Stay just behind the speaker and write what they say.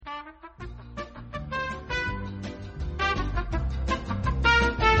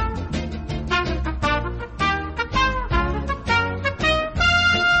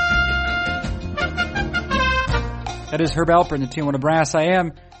That is Herb Alpert and the Tijuana Brass. I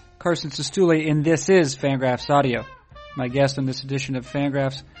am Carson Sestouli, and this is Fangraphs Audio. My guest on this edition of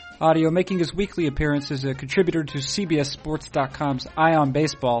Fangraphs Audio, making his weekly appearance, is a contributor to CBSSports.com's Eye on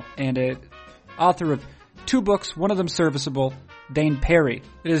Baseball and an author of 2 books, one of them serviceable, Dane Perry.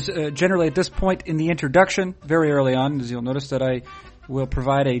 It is generally at this point in the introduction, very early on, as you'll notice, that I will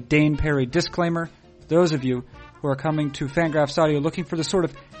provide a Dane Perry disclaimer. Those of you who are coming to Fangraphs Audio looking for the sort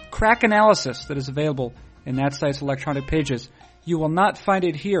of crack analysis that is available in that site's electronic pages, you will not find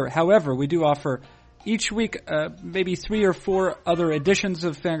it here. However, we do offer each week maybe 3 or 4 other editions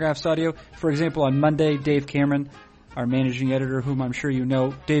of Fangraphs Audio. For example, on Monday, Dave Cameron, our managing editor, whom I'm sure you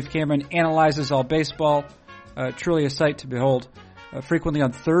know, Dave Cameron analyzes all baseball. Truly a sight to behold. Frequently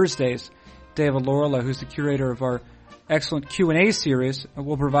on Thursdays, David Laurila, who's the curator of our excellent Q&A series,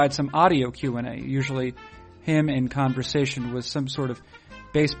 will provide some audio Q&A, usually him in conversation with some sort of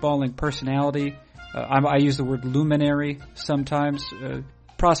baseballing personality. I use the word luminary sometimes,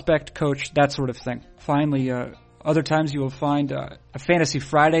 prospect, coach, that sort of thing. Finally, other times you will find a Fantasy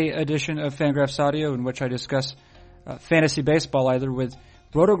Friday edition of Fangraphs Audio in which I discuss fantasy baseball either with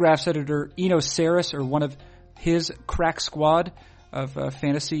Rotographs editor Eno Saris or one of his crack squad of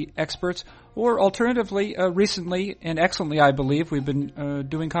fantasy experts, or alternatively, recently and excellently, I believe, we've been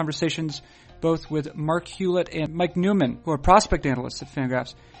doing conversations both with Mark Hewlett and Mike Newman, who are prospect analysts at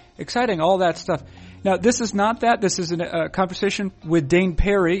Fangraphs. Exciting, all that stuff. Now, this is not that. This is a conversation with Dane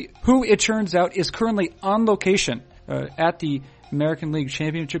Perry, who, it turns out, is currently on location at the American League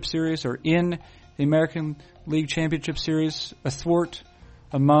Championship Series, or in the American League Championship Series, athwart,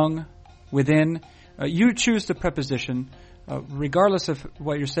 among, within. You choose the preposition. Regardless of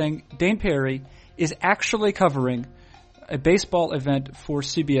what you're saying, Dane Perry is actually covering a baseball event for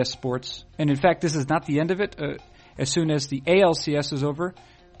CBS Sports. And in fact, this is not the end of it. As soon as the ALCS is over,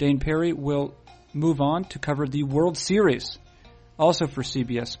 Dane Perry will move on to cover the World Series, also for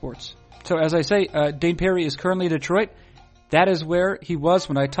CBS Sports. So as I say, Dane Perry is currently in Detroit. That is where he was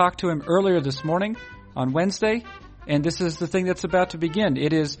when I talked to him earlier this morning on Wednesday. And this is the thing that's about to begin.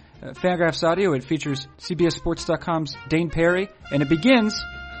 It is Fangraphs Audio. It features CBSSports.com's Dane Perry, and it begins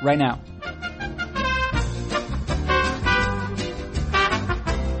right now.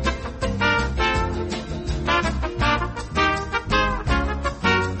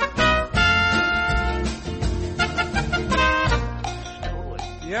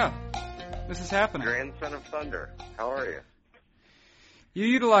 Yeah, this is happening. Grandson of Thunder. How are you? You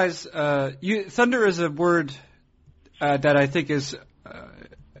utilize thunder is a word that I think is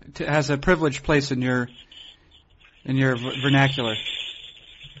has a privileged place in your vernacular.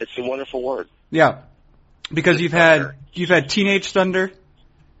 It's a wonderful word. Yeah, because you've had Teenage Thunder.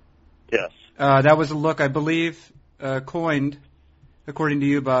 Yes. That was a look, I believe, coined, according to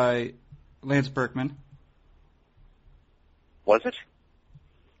you, by Lance Berkman. Was it?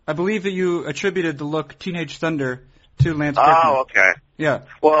 I believe that you attributed the look Teenage Thunder to Lance Berkman. Oh, okay. Yeah.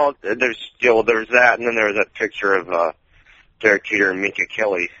 Well, there's that, and then there's that picture of Derek Jeter and Minka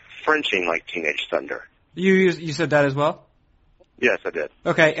Kelly Frenching like Teenage Thunder. You said that as well? Yes, I did.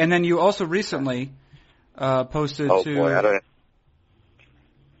 Okay, and then you also recently posted to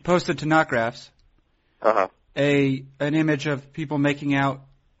Knotgraphs an image of people making out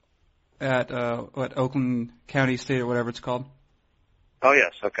at Oakland County State or whatever it's called. Oh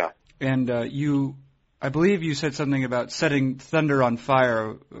yes, okay. And I believe you said something about setting thunder on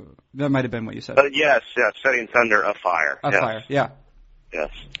fire. That might have been what you said. Yes, setting thunder afire. Afire, yeah.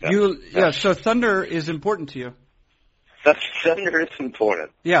 Yes. So thunder is important to you. Thunder is important.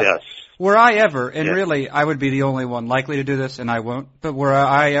 Yeah. Yes. Were I ever, and really I would be the only one likely to do this, and I won't, but were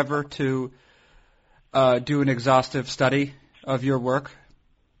I ever to do an exhaustive study of your work,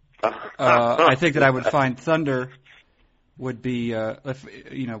 I think that I would find thunder would be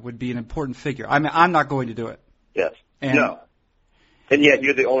an important figure. I mean, I'm not going to do it. Yes. No. And yet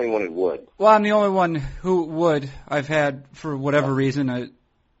you're the only one who would. Well, I'm the only one who would. I've had, for whatever reason,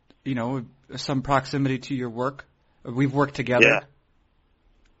 some proximity to your work. We've worked together. Yeah.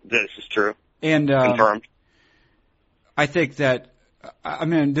 This is true. And confirmed. I think that, I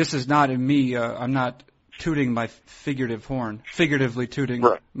mean, this is not in me. I'm not tooting my figuratively tooting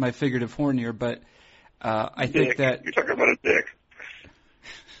my figurative horn here, but I think that you're talking about a dick.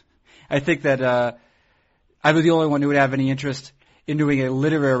 I think that I was the only one who would have any interest in doing a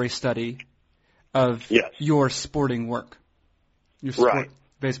literary study of your sporting work, your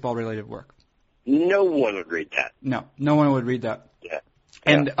baseball-related work. No one would read that. No one would read that. Yeah.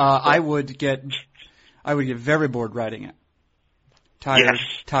 And I would get very bored writing it.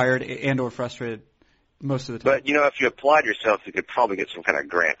 Tired and or frustrated most of the time. But if you applied yourself, you could probably get some kind of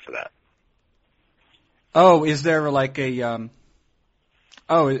grant for that. Oh, is there like a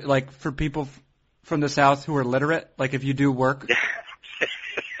like for people from the South who are literate, like if you do work?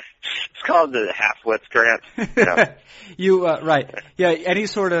 It's called the Halfwits grant. Yeah. Right. Yeah, any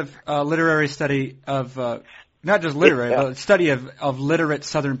sort of literary study of not just literary, but study of literate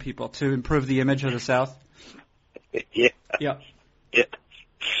Southern people to improve the image of the South. Yeah. Yeah. Yeah.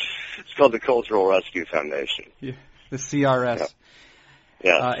 It's called the Cultural Rescue Foundation. Yeah. The CRS.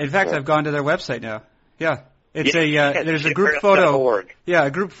 Yeah. In fact, I've gone to their website now. Yeah. It's there's a group CRS.org. photo. Yeah,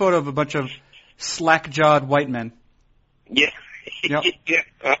 a group photo of a bunch of slack-jawed white men. Yeah. Yep. Yeah.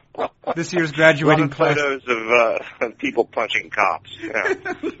 This year's graduating class. Photos of people punching cops. Yeah.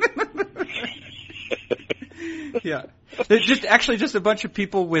 Yeah. There's just a bunch of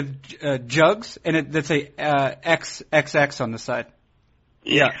people with jugs, and that say XXX on the side.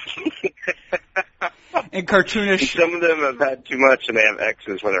 Yeah. And cartoonish. Some of them have had too much, and they have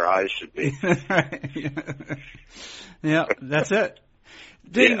X's where their eyes should be. Yeah, that's it.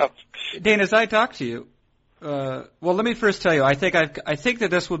 Dane, as I talk to you, well, let me first tell you, I think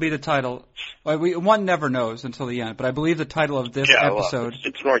that this will be the title. One never knows until the end, but I believe the title of this episode. Well,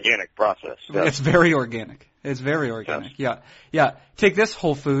 it's an organic process. Yeah. It's very organic. It's very organic. Yes. Yeah. Take this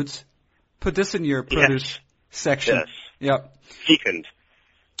Whole Foods, put this in your produce section. Yes. Yep. Second.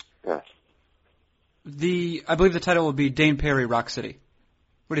 Yes. I believe the title will be Dane Perry Rock City.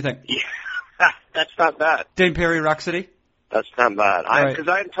 What do you think? Yeah. That's not bad. Dane Perry Rock City? That's not bad. Because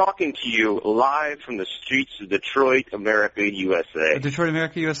Right. I'm talking to you live from the streets of Detroit, America, USA. Detroit,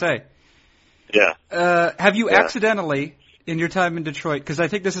 America, USA. Yeah. Have you accidentally, in your time in Detroit, because I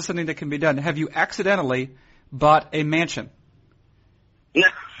think this is something that can be done, have you accidentally bought a mansion? No,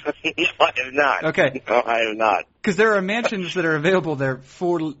 I have not. Okay. No, I have not. Because there are mansions that are available there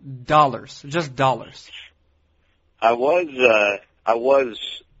for $, just dollars. I was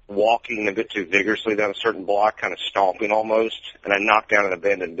walking a bit too vigorously down a certain block, kind of stomping almost, and I knocked down an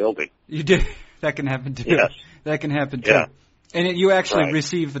abandoned building. You did? That can happen too. Yes. That can happen too. Yeah. And you actually Right.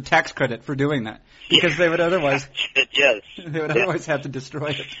 receive a tax credit for doing that, because they would otherwise Yes. they would otherwise have to destroy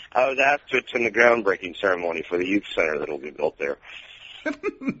it. I was asked to attend the groundbreaking ceremony for the youth center that will be built there.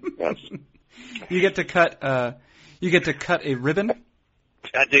 Yes. You get to cut a ribbon.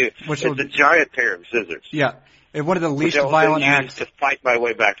 I do. Which it's a giant pair of scissors. Yeah. And one of the least Which I will violent then use acts. to fight my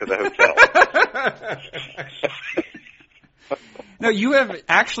way back to the hotel. No, you have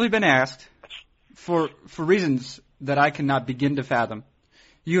actually been asked, for reasons that I cannot begin to fathom,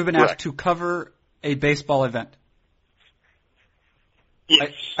 you have been asked to cover a baseball event.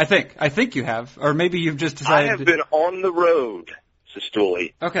 Yes. I think you have, or maybe you've just I decided. have been on the road,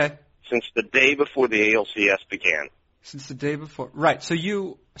 Sestouli, Okay. since the day before the ALCS began. Since the day before, right? So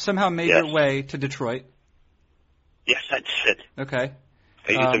you somehow made Yes. your way to Detroit. Yes, I did. Okay.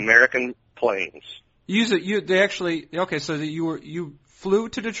 I used American planes. So you flew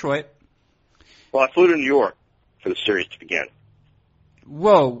to Detroit. Well, I flew to New York for the series to begin.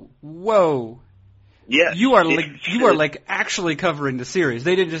 Whoa. Yes. You are like actually covering the series.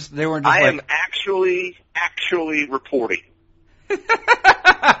 They weren't just I am actually reporting.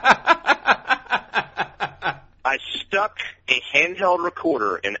 I stuck a handheld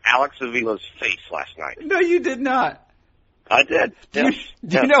recorder in Alex Avila's face last night. No, you did not. I did. Do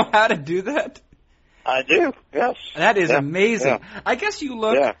you know how to do that? I do. Yes. That is amazing. Yeah. I guess you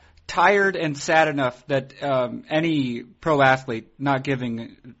look tired and sad enough that any pro athlete, not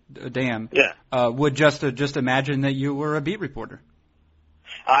giving a damn, would just imagine that you were a beat reporter.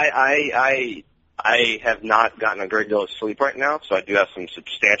 I have not gotten a great deal of sleep right now, so I do have some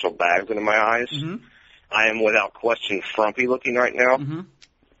substantial bags under my eyes. Mm-hmm. I am without question frumpy looking right now,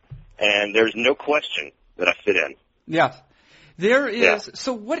 and there's no question that I fit in. Yeah. There is. Yeah.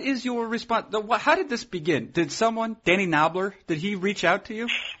 So what is your response? How did this begin? Did someone, Danny Nobler, did he reach out to you?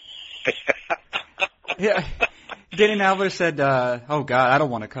 Yeah. Danny Nobler said, oh, God, I don't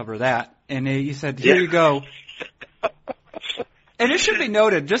want to cover that. And he said, here you go. And it should be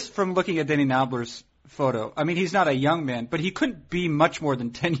noted, just from looking at Danny Nobler's photo, I mean, he's not a young man, but he couldn't be much more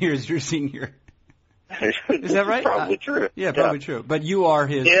than 10 years your senior. Is that right? Probably true. Yeah, probably true. But you are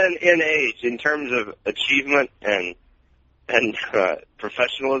his... In age, in terms of achievement and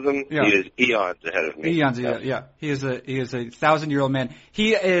professionalism, he is eons ahead of me. Eons, yeah. He is a 1,000-year-old man.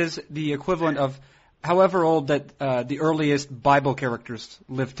 He is the equivalent of however old that the earliest Bible characters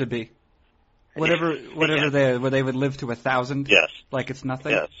lived to be. Whatever where they would live to 1,000. Yes. Like it's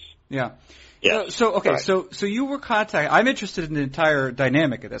nothing. Yes. Yeah. Yes. So okay. Right. So you were contacted. I'm interested in the entire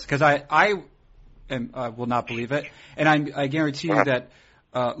dynamic of this because I will not believe it, and I guarantee you that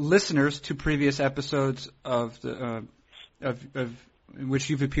listeners to previous episodes of the of in which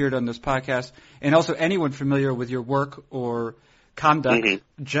you've appeared on this podcast, and also anyone familiar with your work or conduct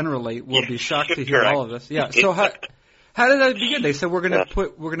generally will be shocked to hear all of this. Yeah. So how did that begin? They said we're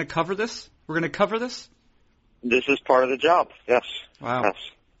going to cover this. We're going to cover this. This is part of the job. Yes. Wow. Yes.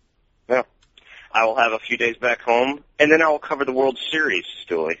 Yeah. I will have a few days back home, and then I will cover the World Series,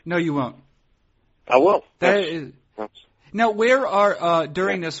 Stewie. No, you won't. I will. Yes. Now, where are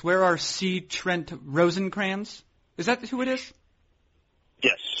where are C. Trent Rosencrans? Is that who it is?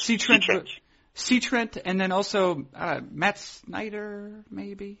 Yes. C. Trent, and then also Matt Snyder,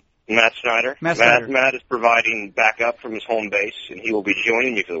 maybe? Matt Snyder. Snyder. Matt is providing backup from his home base, and he will be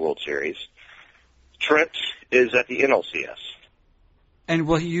joining me for the World Series. Trent is at the NLCS. And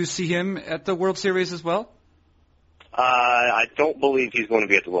will you see him at the World Series as well? I don't believe he's going to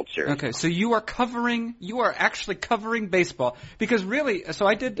be at the World Series. Okay, so you are actually covering baseball. Because really, so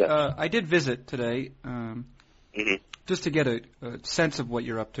I did visit today, just to get a sense of what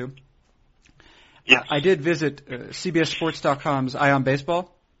you're up to. Yes. I did visit CBSSports.com's Eye on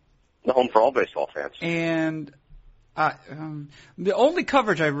Baseball. The home for all baseball fans. And the only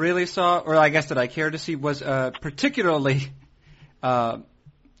coverage I really saw, or I guess that I cared to see, was a particularly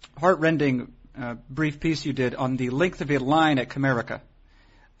heartrending brief piece you did on the length of a line at Comerica,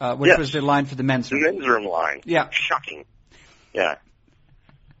 which was the line for the men's room. The men's room line. Yeah. Shocking. Yeah.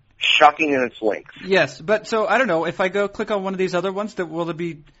 Shocking in its length. Yes, but so I don't know, if I go click on one of these other ones, will there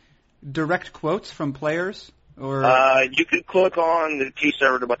be direct quotes from players? Or you could click on the piece I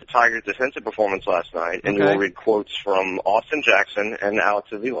wrote about the Tigers' defensive performance last night, and you will read quotes from Austin Jackson and Alex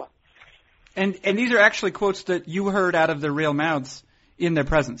Avila. And these are actually quotes that you heard out of their real mouths in their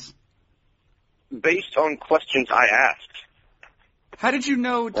presence. Based on questions I asked. How did you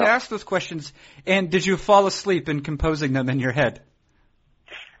know to ask those questions, and did you fall asleep in composing them in your head?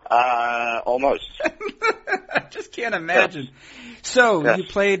 Almost. I just can't imagine. Yes. So, you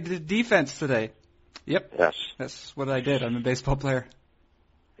played defense today. Yep. Yes. That's what I did. I'm a baseball player.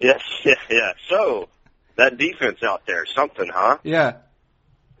 Yes, yeah. So, that defense out there, something, huh? Yeah.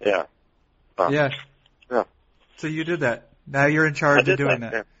 Yeah. Yeah. So you did that. Now you're in charge of doing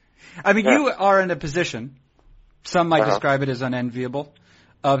that. Yeah. I mean, you are in a position, some might describe it as unenviable,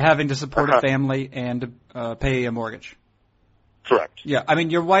 of having to support a family and pay a mortgage. Correct. Yeah. I mean,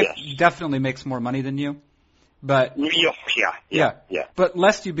 your wife definitely makes more money than you. But yeah. But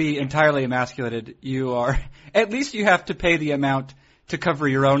lest you be entirely emasculated, at least you have to pay the amount to cover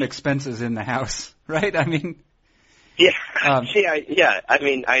your own expenses in the house, right? I mean, I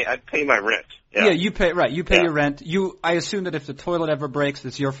mean, I pay my rent. Yeah, you pay your rent. I assume that if the toilet ever breaks,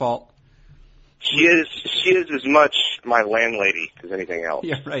 it's your fault. She is as much my landlady as anything else.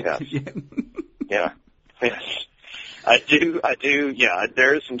 Yeah, right. Yes. I do. Yeah,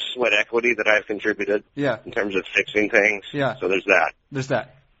 there is some sweat equity that I've contributed. Yeah. In terms of fixing things. Yeah. So there's that.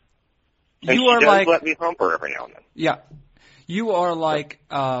 And you she does let me hump her every now and then. Yeah. You are like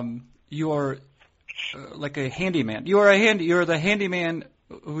like a handyman. You're the handyman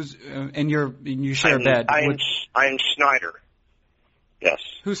who's and you share a bed. I am Schneider. Yes.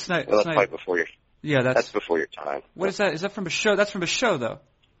 Who's Schneider? Well, that's right before your. Yeah, that's before your time. What is that? Is that from a show? That's from a show, though.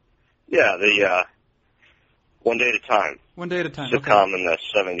 Yeah, the One Day at a Time. One Day at a Time. Sitcom in the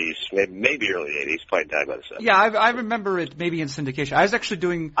 70s, maybe early 80s. Probably died by the 70s. Yeah, I remember it maybe in syndication. I was actually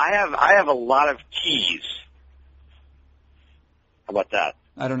doing. I have a lot of keys. How about that?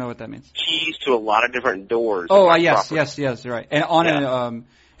 I don't know what that means. Keys to a lot of different doors. Oh, yes, right. And on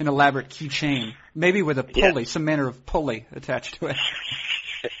an elaborate keychain, maybe with a pulley, some manner of pulley attached to it.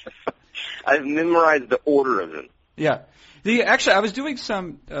 I've memorized the order of them. Yeah. Actually, I was doing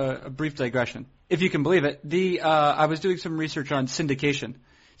some a brief digression, if you can believe it. I was doing some research on syndication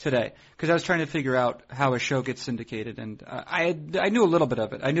today because I was trying to figure out how a show gets syndicated, and I knew a little bit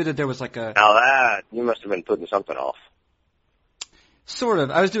of it. I knew that there was like a. Now that you must have been putting something off. Sort of.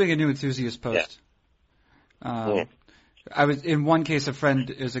 I was doing a New Enthusiast post. Yeah. I was in one case. A friend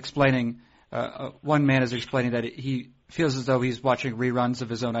is explaining. One man is explaining that he feels as though he's watching reruns of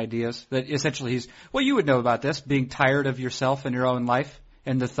his own ideas. That essentially you would know about this, being tired of yourself and your own life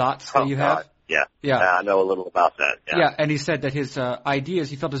and the thoughts that you have. Yeah, I know a little about that. Yeah, and he said that his ideas,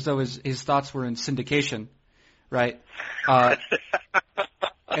 he felt as though his thoughts were in syndication, right?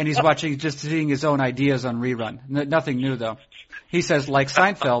 And he's seeing his own ideas on rerun. Nothing new, though. He says, like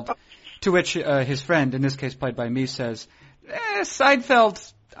Seinfeld, to which his friend, in this case played by me, says,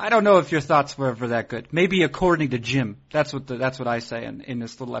 Seinfeld, I don't know if your thoughts were ever that good. Maybe according to Jim. That's what I say in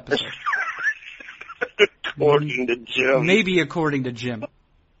this little episode. According to Jim. Maybe according to Jim.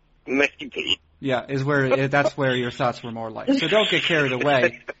 Maybe. Yeah, that's where your thoughts were more like. So don't get carried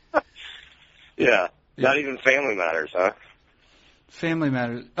away. Yeah. Not even Family Matters, huh? Family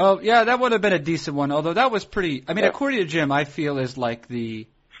Matters. Oh, yeah, that would have been a decent one, although that was pretty... I mean, according to Jim, I feel is like the...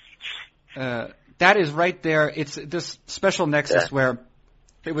 that is right there. It's this special nexus where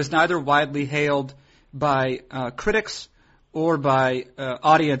it was neither widely hailed by critics or by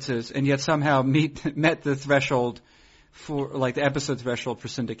audiences, and yet somehow met the threshold for, like, the episode threshold for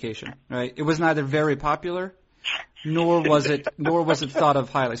syndication, right? It was neither very popular, nor was it thought of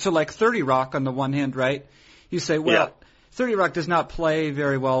highly. So, like 30 Rock on the one hand, right? You say, well, 30 Rock does not play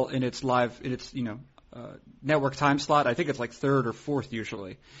very well in its network time slot. I think it's like third or fourth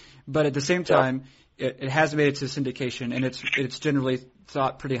usually, but at the same time, it has made it to syndication, and it's generally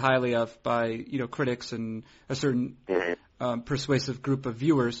thought pretty highly of by critics and a certain persuasive group of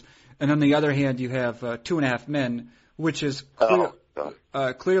viewers. And on the other hand, you have 2.5 Men, which is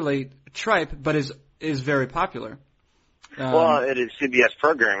clearly tripe, but is very popular. Well, it is CBS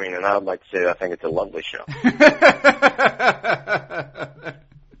programming, and I would like to say I think it's a lovely show.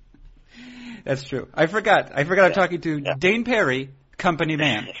 That's true. I forgot I'm talking to Dane Perry, company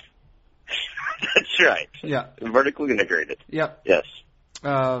man. That's right. Yeah. Vertically integrated. Yep. Yes.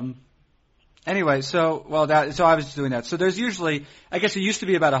 Anyway, so I was doing that. So there's usually, I guess it used to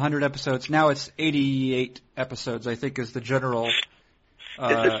be about 100 episodes. Now it's 88 episodes, I think, is the general. Is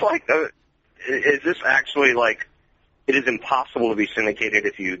this actually like, it is impossible to be syndicated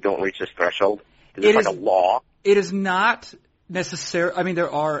if you don't reach this threshold? Is it like a law? It is not necessary. I mean,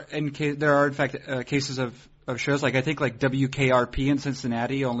 there are in fact cases of shows like I think like WKRP in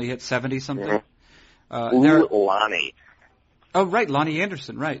Cincinnati only hit 70 something. Lonnie. Oh, right, Lonnie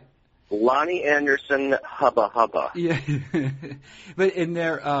Anderson, right. Lonnie Anderson, hubba hubba. Yeah, but in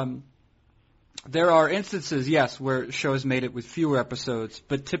there are instances, yes, where shows made it with fewer episodes,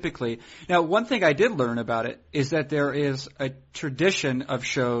 but typically. Now, one thing I did learn about it is that there is a tradition of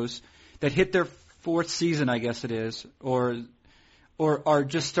shows that hit their fourth season, I guess it is, or are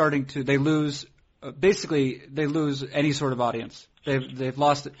just starting to. They lose any sort of audience. They've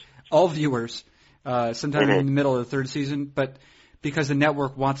lost all viewers sometime in the middle of the third season, but because the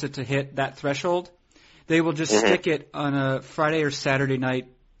network wants it to hit that threshold, they will just stick it on a Friday or Saturday night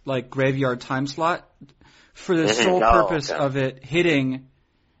like graveyard time slot for the sole purpose of it hitting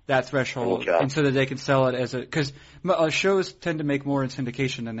that threshold, and so that they can sell it as because shows tend to make more in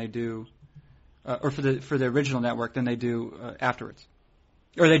syndication than they do, or for the original network than they do afterwards,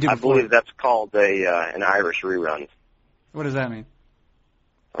 or they do. I believe that's called an Irish rerun. What does that mean?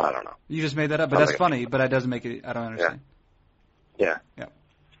 I don't know. You just made that up, but that's funny. But that doesn't make it. I don't understand. Yeah.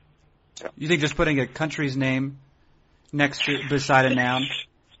 You think just putting a country's name beside a noun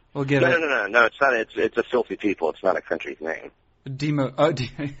will give it? No. It's not. It's a filthy people. It's not a country's name.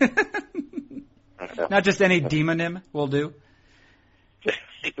 Not just any demonym will do.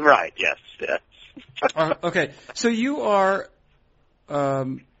 Right. Yes. Okay. So you are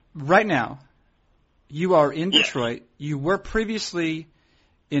right now. You are in Detroit. You were previously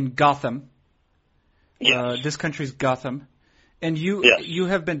in Gotham. Yes. This country's Gotham. And you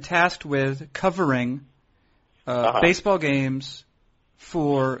have been tasked with covering baseball games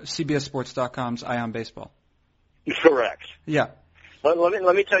for CBSSports.com's Ion Baseball. Correct. Yeah.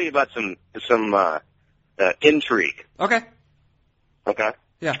 Let me tell you about some intrigue. Okay. Okay.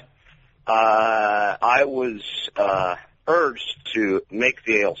 Yeah. I was urged to make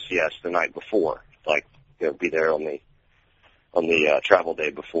the ALCS the night before, like be there on the travel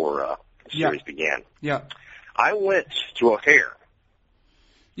day before the series began. Yeah. I went to O'Hare.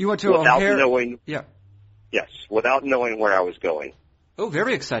 You went to O'Hare? Without knowing where I was going. Oh,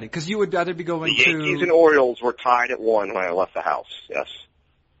 very exciting, because you would either be going to... The Yankees and Orioles were tied at 1 when I left the house, yes.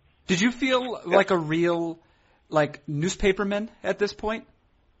 Did you feel like a real, newspaperman at this point?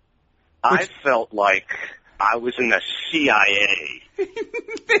 I felt like I was in the CIA.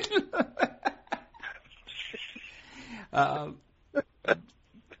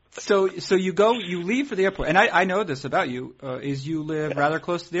 So you leave for the airport, and I know this about you, is you live rather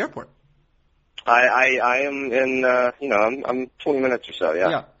close to the airport. I am in, I'm 20 minutes or so,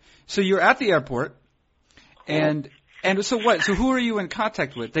 Yeah. So you're at the airport, and so what? So who are you in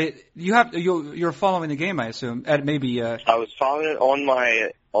contact with? You're following the game, I assume, at maybe. I was following it on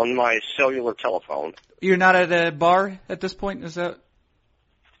my cellular telephone. You're not at a bar at this point, is that?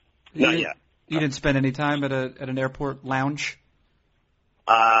 Not yet. You didn't spend any time at an airport lounge?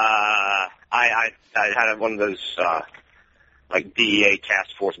 I had one of those, DEA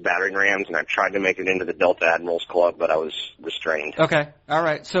task force battering rams, and I tried to make it into the Delta Admirals Club, but I was restrained. Okay. All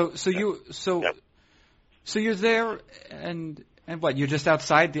right. So you're there, and what? You're just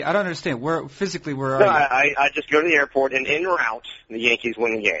outside I don't understand. Where are you? I just go to the airport, and en route, the Yankees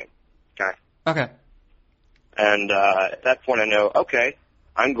win the game. Okay. Okay. And at that point, I know, okay,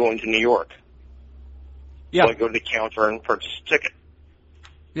 I'm going to New York. Yeah. So I go to the counter and purchase a ticket.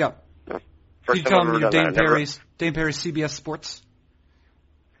 Yeah. First you time tell I've me ever you're done that. Dane Perry's CBS Sports?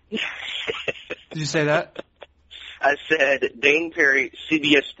 Did you say that? I said, Dane Perry,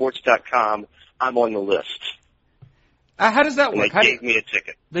 CBSSports.com, I'm on the list. How does that And work? they gave me a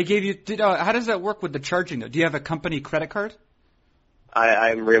ticket. They gave you. How does that work with the charging, though? Do you have a company credit card?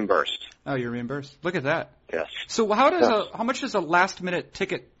 I'm reimbursed. Oh, you're reimbursed. Look at that. Yes. So how much does a last-minute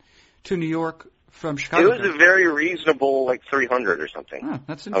ticket to New York from Chicago? It was a very reasonable, like $300 or something. Oh,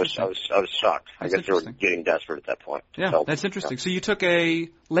 that's interesting. I was shocked. That's I guess they were getting desperate at that point. Yeah, so, that's interesting. So you took a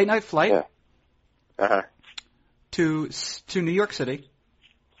late-night flight to New York City.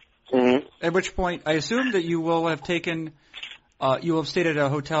 Mm-hmm. At which point, I assume that you will have taken, you will have stayed at a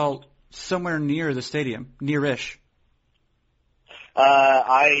hotel somewhere near the stadium, near-ish.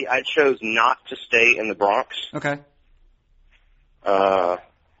 I chose not to stay in the Bronx. Okay.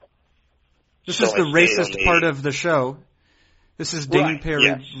 This So is the I racist stayed on part of the show. This is Dane Perry,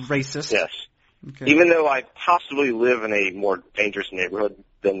 yes. racist. Yes. Okay. Even though I possibly live in a more dangerous neighborhood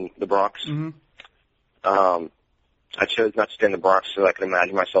than the Bronx, I chose not to stay in the Bronx so I could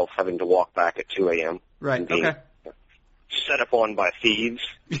imagine myself having to walk back at 2 a.m. Right, and being okay. set up on by thieves.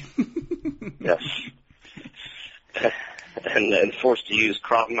 Yes. and forced to use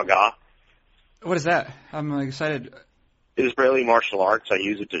Krav Maga. What is that? I'm excited. Israeli martial arts. I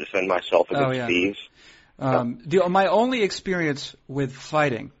use it to defend myself against thieves. My only experience with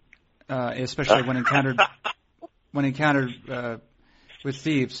fighting, especially when encountered with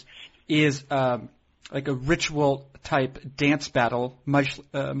thieves, is like a ritual type dance battle, much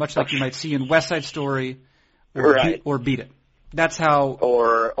like you might see in West Side Story, or Beat It. That's how.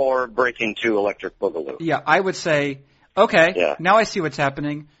 Or Break Into Electric Boogaloo. Yeah, I would say, okay, now I see what's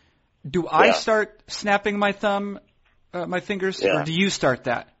happening. Do I start snapping my thumb, my fingers, or do you start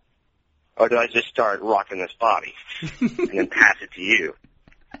that? Or do I just start rocking this body and then pass it to you?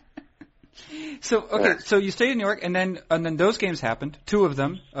 So so you stayed in New York, and then those games happened, 2 of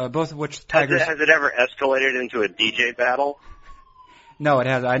them, both of which Tigers. Has it ever escalated into a DJ battle? No, it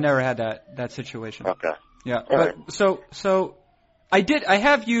hasn't. I never had that situation. Okay. Yeah, All but so I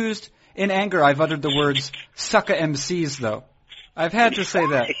have used in anger. I've uttered the words "sucka MCs" though. I've had to say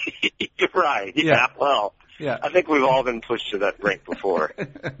that. You're right. Yeah. Well. Yeah. I think we've all been pushed to that brink before.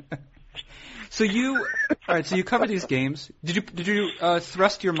 So you cover these games. Did you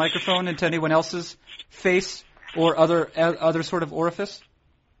thrust your microphone into anyone else's face or other sort of orifice?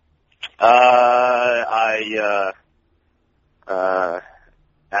 I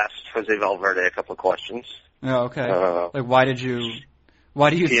asked Jose Valverde a couple of questions. Oh, okay. Like why do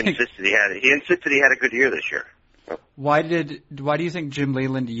you think insisted he had a good year this year? Why do you think Jim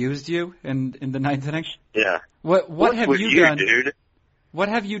Leyland used you in the 9th inning? Yeah. What have you done? Dude? What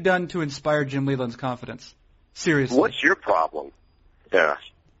have you done to inspire Jim Leyland's confidence? Seriously. What's your problem? Yeah.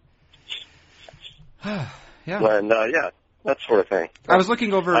 Yeah. And that sort of thing. I was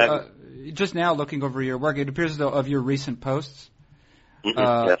looking over just now, looking over your work. It appears as though of your recent posts,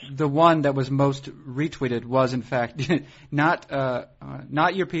 the one that was most retweeted was, in fact,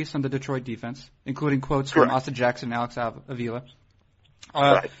 not your piece on the Detroit defense, including quotes from Austin Jackson and Alex Avila.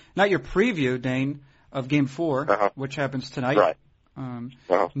 Not your preview, Dane, of Game 4, which happens tonight. Right.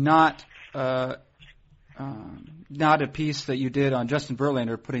 Not a piece that you did on Justin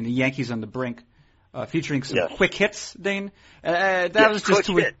Verlander putting the Yankees on the brink, featuring some quick hits, Dane. That was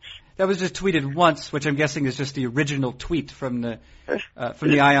just tweeted once, which I'm guessing is just the original tweet from the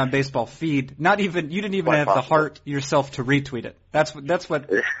Ion Baseball feed. You didn't even have the heart yourself to retweet it. That's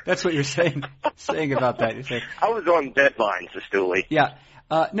what you're saying about that. You're saying, I was on deadline, Sestouli. Yeah.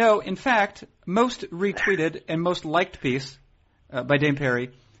 No, in fact, most retweeted and most liked piece by Dane Perry,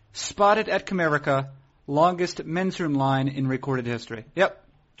 spotted at Comerica, longest men's room line in recorded history. Yep.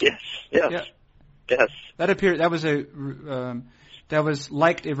 Yes. That appeared. That was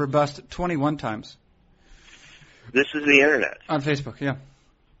liked a robust 21 times. This is the internet. On Facebook, yeah.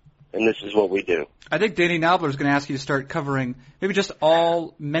 And this is what we do. I think Danny Nabler is going to ask you to start covering maybe just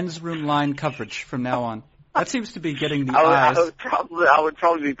all men's room line coverage from now on. That seems to be getting the eyes. I would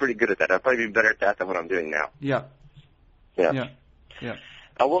probably be pretty good at that. I'd probably be better at that than what I'm doing now. Yeah.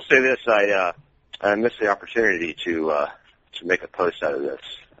 I will say this: I missed the opportunity to make a post out of this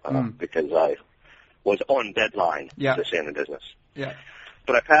because I was on deadline to stay in the business. Yeah.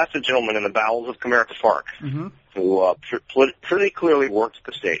 But I passed a gentleman in the bowels of Comerica Park who pretty clearly worked at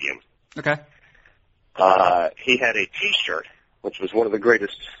the stadium. Okay. He had a T-shirt, which was one of the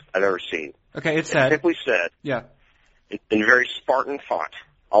greatest I've ever seen. Okay, it said. It simply said, in very Spartan font,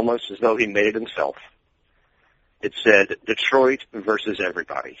 almost as though he made it himself, it said Detroit versus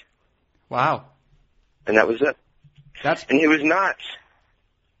everybody. Wow. And that was it. That's And he was not,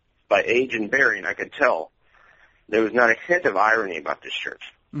 by age and bearing, I could tell, there was not a hint of irony about this shirt.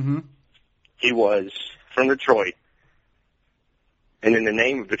 mm-hmm. He was from Detroit, and in the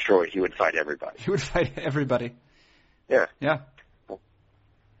name of Detroit, he would fight everybody. He would fight everybody. Yeah. Yeah.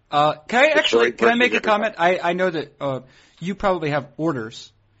 Can I make a comment? I know that you probably have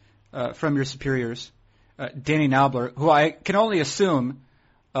orders from your superiors. Danny Nobler, who I can only assume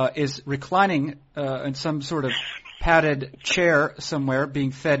is reclining in some sort of padded chair somewhere,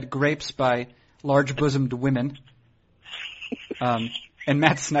 being fed grapes by large-bosomed women. And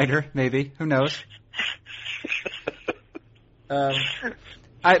Matt Snyder, maybe. Who knows?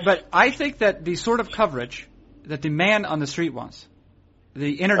 But I think that the sort of coverage that the man on the street wants,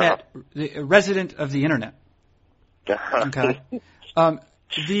 the internet, the resident of the internet, okay,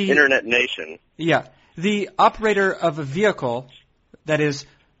 the Internet Nation. Yeah, the operator of a vehicle that is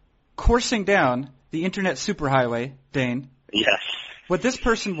coursing down the internet superhighway, Dane. Yes. What this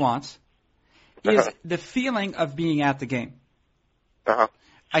person wants is the feeling of being at the game.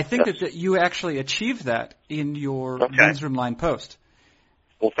 I think that you actually achieved that in your men's room line post.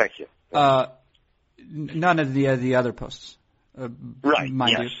 Well, thank you. None of the other posts, right?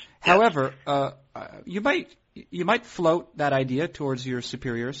 Mind yes. you. However, you might float that idea towards your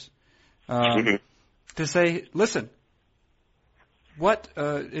superiors to say, listen, what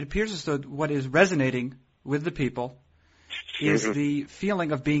it appears as though what is resonating with the people is the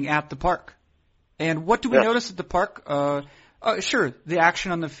feeling of being at the park. And what do we notice at the park? Sure, the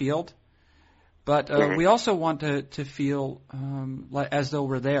action on the field, but we also want to feel as though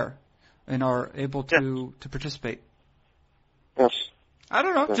we're there and are able to participate. Yes. I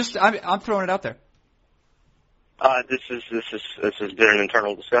don't know. Just I'm throwing it out there. This has been an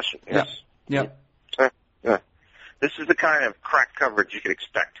internal discussion. Yes. Yeah. Yeah. This is the kind of crack coverage you could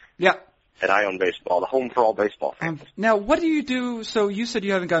expect. Yeah. At Ion Baseball, the home for all baseball fans. Now, what do you do? So you said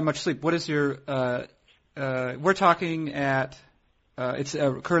you haven't gotten much sleep. What is your? We're talking at. It's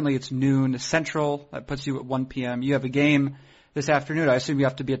currently it's noon Central. That puts you at 1 p.m. You have a game this afternoon. I assume you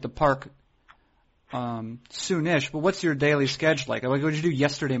have to be at the park soonish. But what's your daily schedule like? What did you do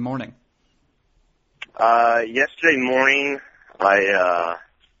yesterday morning? Yesterday morning, I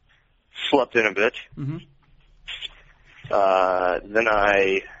slept in a bit. Mm-hmm. Then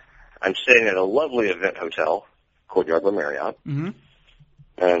I'm staying at a lovely event hotel, Courtyard by Marriott,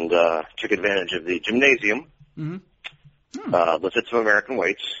 and took advantage of the gymnasium. Lifted some American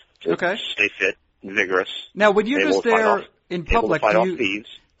weights to stay fit and vigorous. Now, when you're just there in public,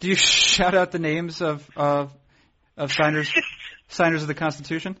 do you shout out the names of signers of the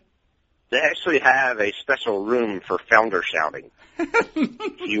Constitution? They actually have a special room for founder shouting.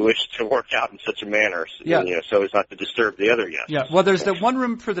 If you wish to work out in such a manner, so as not to disturb the other guests. Yeah. Well, there's the one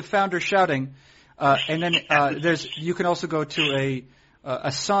room for the founder shouting, and then you can also go to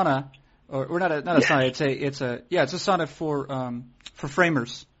a sauna, or not a sauna. It's a sauna for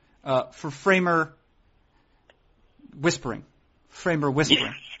framers, for framer whispering.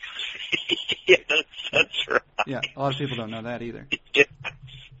 Yes, that's right. Yeah, a lot of people don't know that either.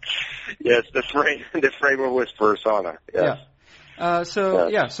 Yes, the framer whisperer sauna. Yes. Yeah.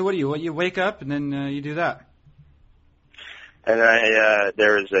 So what do you wake up and then you do that? And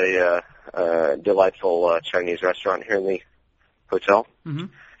there is a delightful Chinese restaurant here in the hotel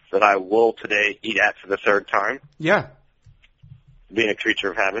that I will today eat at for the third time. Yeah. Being a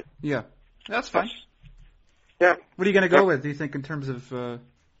creature of habit. Yeah. That's fine. Yeah. What are you going to go with, do you think, in terms of...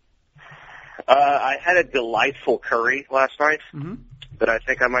 I had a delightful curry last night that I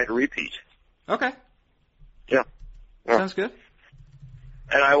think I might repeat. Okay. Yeah. Sounds good.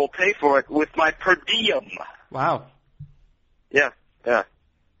 And I will pay for it with my per diem. Wow. Yeah.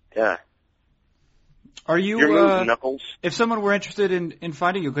 Are you your move, Knuckles? If someone were interested in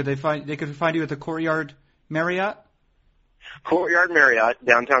finding you, they could find you at the Courtyard Marriott? Courtyard Marriott,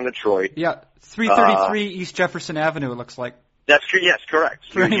 downtown Detroit. Yeah, 333 East Jefferson Avenue, it looks like. That's true. Yes,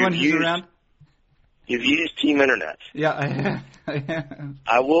 correct. For anyone who's around? You've used Team Internet. Yeah,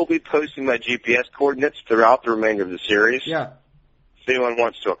 I will be posting my GPS coordinates throughout the remainder of the series. Yeah. If anyone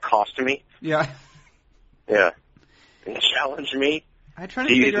wants to accost me. Yeah. Yeah. And challenge me I try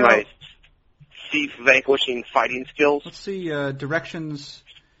to use my thief vanquishing fighting skills. Let's see, directions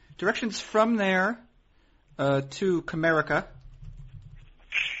from there to Comerica.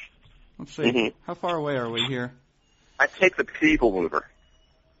 Let's see. How far away are we here? I take the people mover.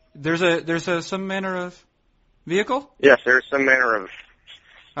 There's some manner of vehicle? Yes, there's some manner of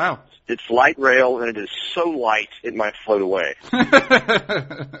Wow. It's light rail, and it is so light it might float away.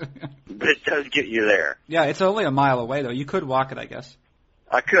 But it does get you there. Yeah, it's only a mile away, though. You could walk it, I guess.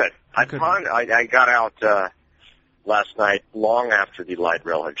 I could. I got out last night long after the light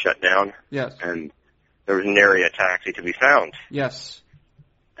rail had shut down. Yes. And there was an area taxi to be found. Yes.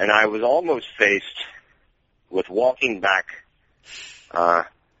 And I was almost faced with walking back to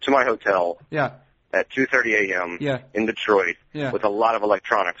my hotel at 2:30 a.m. in Detroit with a lot of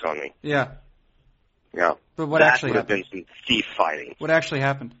electronics on me. Yeah. Yeah. But what that actually would have happened? been some thief fighting. What actually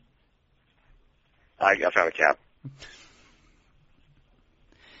happened? I found a cab.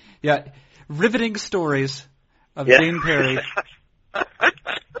 Yeah. Riveting stories of Dane Perry.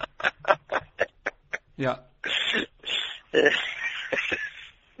 Yeah.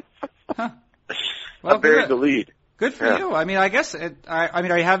 Huh. Well, I buried the lead. Good for you. I mean, I guess. I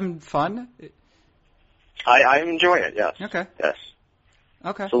mean, are you having fun? I'm enjoying it. Yes. Okay. Yes.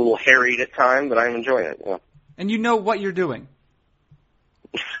 Okay. It's a little harried at times, but I'm enjoying it. Yeah. And you know what you're doing.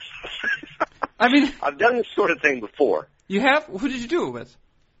 I mean, I've done this sort of thing before. You have? Who did you do it with?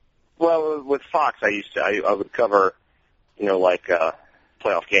 Well, with Fox, I would cover,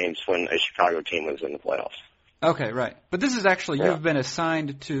 playoff games when a Chicago team was in the playoffs. Okay, right. But this is actually, you've been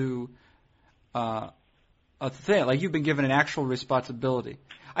assigned to a thing, like you've been given an actual responsibility.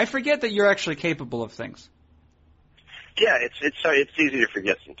 I forget that you're actually capable of things. Yeah, it's easy to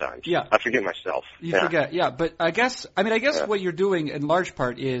forget sometimes. Yeah. I forget myself. You forget, but I guess what you're doing in large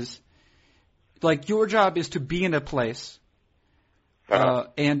part is, like, your job is to be in a place,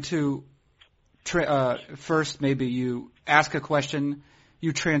 and to, first maybe you ask a question,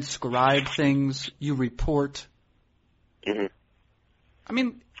 you transcribe things, you report. Mm-hmm. I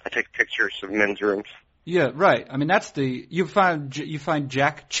mean, I take pictures of men's rooms. Yeah, right. I mean, that's you find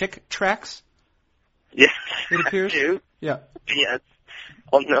Jack Chick tracks. Yes, it appears. I do. Yeah. Yes,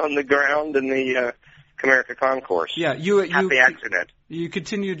 on the ground in the Comerica Concourse. Yeah, happy accident. You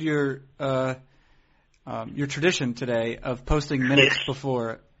continued your tradition today of posting minutes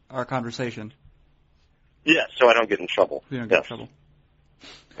before our conversation. Yeah, so I don't get in trouble. You don't get in trouble.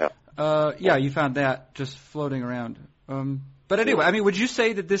 Yeah. You found that just floating around. But anyway, I mean, would you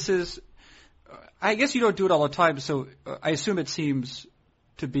say that this is? I guess you don't do it all the time, so I assume it seems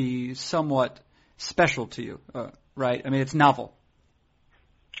to be somewhat special to you, right? I mean, it's novel.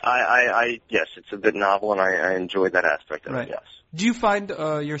 Yes, it's a bit novel, and I enjoyed that aspect of it. Yes. Do you find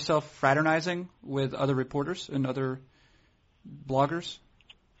yourself fraternizing with other reporters and other bloggers?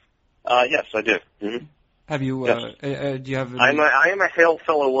 Yes, I do. Mm-hmm. Have you? Yes. Do you have? I am a hail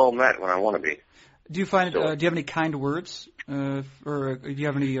fellow well met when I want to be. Do you find? Do you have any kind words, or do you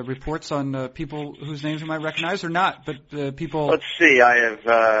have any reports on people whose names you might recognize or not? But people. Let's see.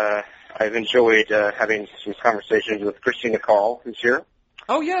 I've enjoyed having some conversations with Christina Carl, who's here.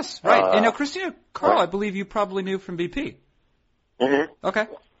 Oh yes, right. And now Christina Carl, I believe you probably knew from BP. Mm-hmm. Okay.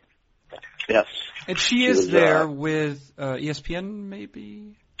 Yes. And she is there with ESPN,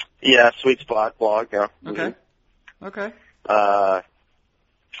 maybe. Yeah, Sweet Spot blog. Yeah. Okay. Mm-hmm. Okay.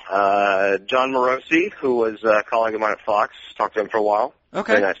 John Morosi, who was a colleague of mine at Fox, talked to him for a while.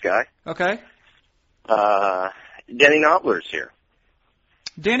 Okay. Very nice guy. Okay. Danny Knobler's here.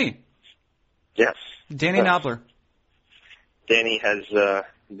 Danny. Yes. Danny Knobler. Danny has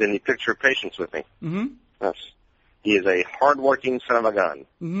been the picture of patience with me. Mm-hmm. Yes. He is a hard-working son of a gun.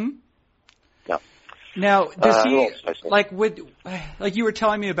 Mm-hmm. Yeah. Now, does he, like you were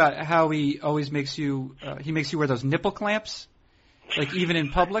telling me about how he always makes you wear those nipple clamps, like even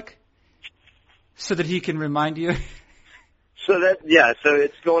in public, so that he can remind you? So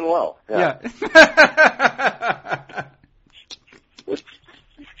it's going well. Yeah.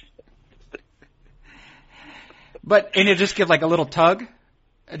 And you just give like a little tug,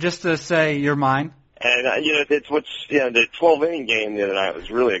 just to say you're mine. And it's the 12-inning game the other night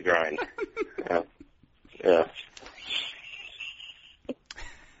was really a grind. Yeah.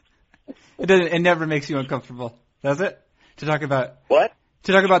 It never makes you uncomfortable, does it? To talk about what?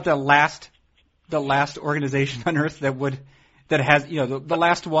 To talk about the last organization on earth that has the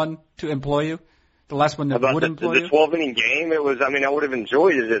last one to employ you, the last one that would employ you. The 12-inning game. It was. I mean, I would have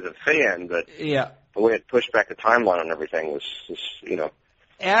enjoyed it as a fan, but the way it pushed back the timeline on everything was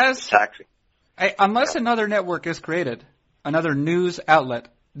taxing. Unless another network is created, another news outlet,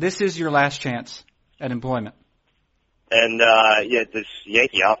 this is your last chance at employment. And this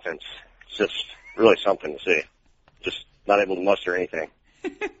Yankee offense is just really something to see. Just not able to muster anything.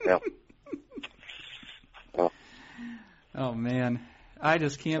 Yeah. Oh man, I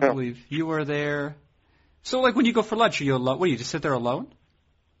just can't believe you were there. So, like, when you go for lunch, are you alone? What do you just sit there alone?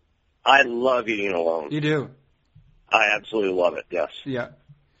 I love eating alone. You do. I absolutely love it. Yes. Yeah.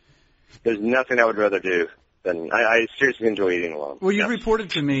 there's nothing I would rather do than I seriously enjoy eating alone. Well, you've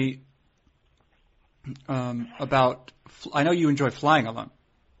reported to me about. I know you enjoy flying alone.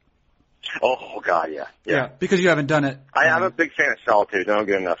 Oh God, yeah. Because you haven't done it. I'm a big fan of solitude. I don't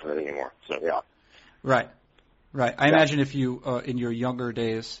get enough of it anymore. So yeah. Right. I imagine if you in your younger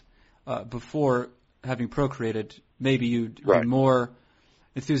days, before having procreated, maybe you'd be more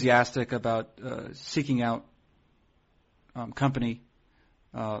enthusiastic about seeking out company,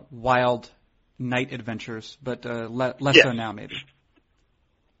 wild night adventures, but less so now, maybe.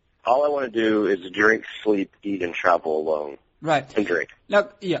 All I want to do is drink, sleep, eat, and travel alone. Right. And drink. Now,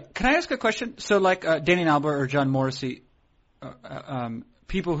 can I ask a question? So, like Danny Albert or John Morrissey,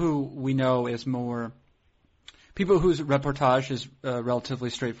 people who we know as more people whose reportage is relatively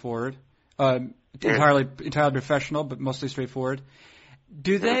straightforward, entirely professional, but mostly straightforward.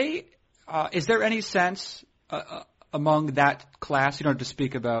 Do they? Is there any sense among that class? You don't have to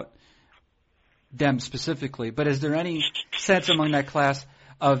speak about them specifically, but is there any sense among that class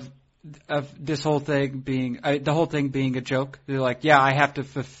of this whole thing being the whole thing being a joke? They're like, yeah, I have to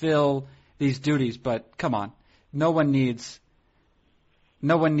fulfill these duties, but come on, no one needs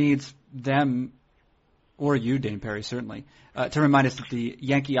them or you, Dane Perry, certainly, to remind us that the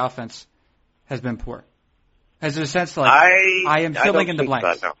Yankee offense has been poor. Has there a sense like I am filling in the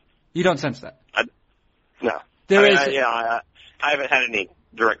blanks? That, no. You don't sense that? No. I haven't had any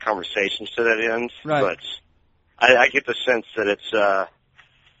direct conversations to that end, but I get the sense that it's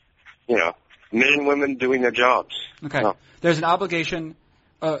men and women doing their jobs. Okay. No. There's an obligation,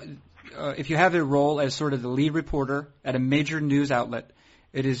 if you have a role as sort of the lead reporter at a major news outlet,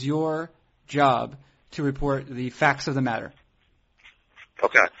 it is your job to report the facts of the matter.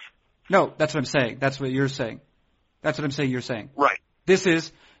 Okay. No, that's what I'm saying. That's what you're saying. That's what I'm saying you're saying. Right. This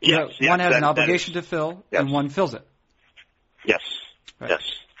is, one has an obligation to fill, and one fills it. Yes. Right.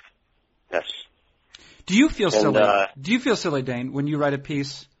 Yes. Do you feel silly? Do you feel silly, Dane, when you write a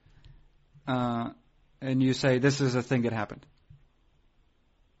piece and you say this is a thing that happened?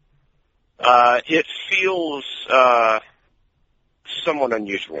 It feels somewhat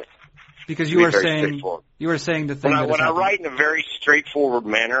unusual. Because you were saying the thing when I write in a very straightforward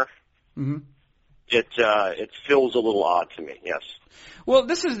manner, it feels a little odd to me. Yes. Well,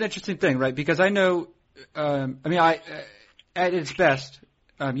 this is an interesting thing, right? Because I know, at its best,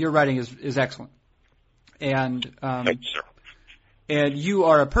 your writing is excellent, and thank you, sir. And you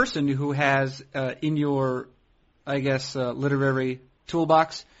are a person who has in your, I guess, literary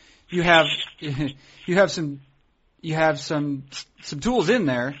toolbox, you have some tools in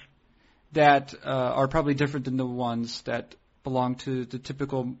there that are probably different than the ones that belong to the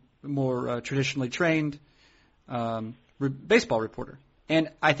typical, more traditionally trained baseball reporter. And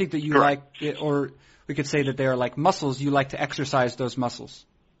I think that you like, or we could say that they are like muscles. You like to exercise those muscles.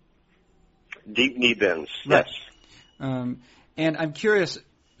 Deep knee bends. Right. Yes. And I'm curious.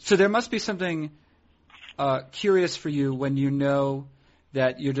 So there must be something curious for you when you know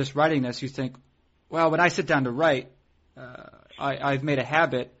that you're just writing this. You think, well, when I sit down to write, I've made a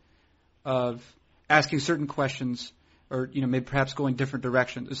habit of asking certain questions, or maybe perhaps going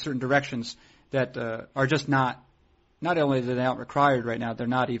certain directions that are just not only that they aren't required right now, they're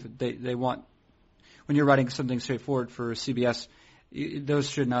not even they want. When you're writing something straightforward for CBS, you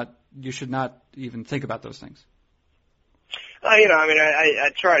should not even think about those things.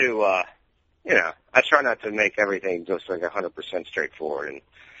 I try to I try not to make everything just like 100% straightforward,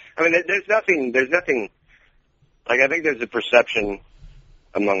 and there's nothing like I think there's a perception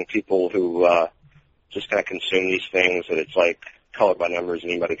among people who just kind of consume these things that it's like colored by numbers,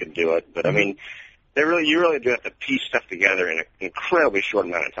 anybody could do it. But you really do have to piece stuff together in an incredibly short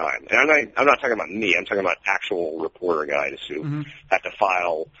amount of time. And I'm not talking about me. I'm talking about actual reporter guys who have to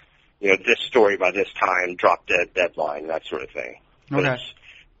file, this story by this time, drop dead deadline, that sort of thing. Okay.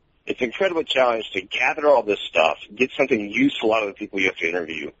 It's incredibly challenging to gather all this stuff, get something useful out of the people you have to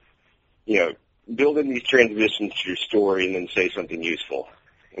interview, build in these transitions to your story, and then say something useful.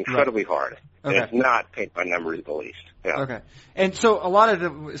 Incredibly hard. Okay. And it's not paint by numbers at the least. Yeah. Okay. And so a lot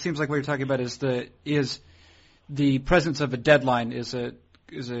of it seems like what you're talking about is the presence of a deadline is a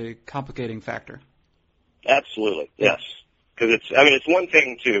complicating factor. Absolutely. Yes. Because it's one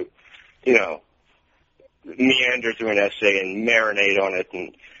thing to, meander through an essay and marinate on it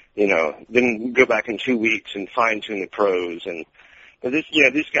and, then go back in 2 weeks and fine tune the prose, and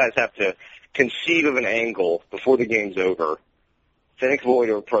these guys have to conceive of an angle before the game's over, think of a way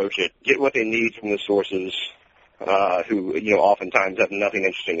to approach it, get what they need from the sources, who, oftentimes have nothing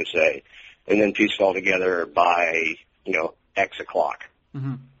interesting to say, and then piece it all together by, X o'clock.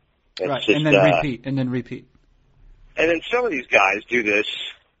 Mm-hmm. Right, and then repeat. And then some of these guys do this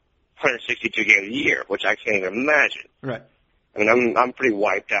 162 games a year, which I can't even imagine. Right. I mean, I'm pretty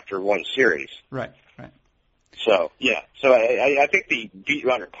wiped after one series. Right. So, yeah. So I think the beat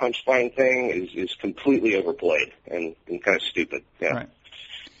writer punchline thing is completely overplayed and kind of stupid. Yeah. Right.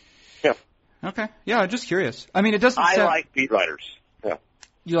 Yeah. Okay. Yeah, I'm just curious. I mean, it doesn't I sound... like beat writers. Yeah.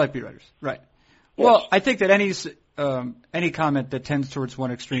 You like beat writers. Right. Yes. Well, I think that any comment that tends towards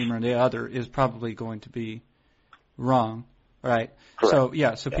one extreme or the other is probably going to be wrong. Right.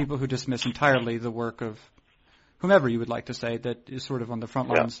 Correct. So people who dismiss entirely the work of whomever you would like to say that is sort of on the front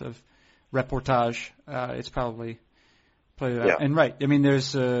lines of reportage, it's probably played out. Yeah. And right, I mean,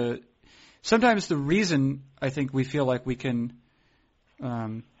 there's sometimes the reason I think we feel like we can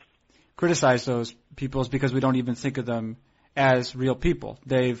criticize those people is because we don't even think of them as real people.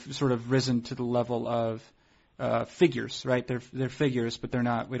 They've sort of risen to the level of figures, right? They're figures, but they're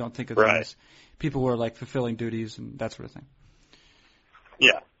not. We don't think of them as people who are like fulfilling duties and that sort of thing.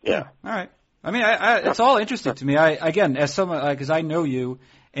 Yeah. All right. I mean, it's all interesting to me. Again, as someone, because I know you,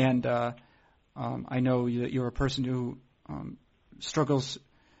 and I know that you're a person who struggles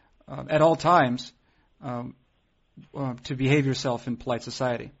at all times to behave yourself in polite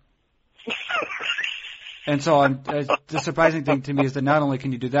society. And so, the surprising thing to me is that not only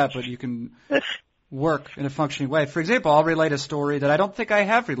can you do that, but you can work in a functioning way. For example, I'll relate a story that I don't think I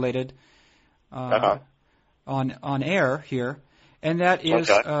have related on air here. And that is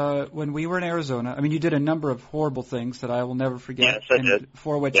when we were in Arizona. I mean, you did a number of horrible things that I will never forget, yes, I did.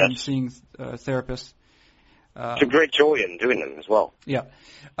 For which I'm seeing therapists. It's a great joy in doing them as well. Yeah,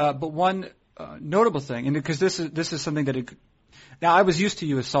 but one notable thing, and because this is something that now I was used to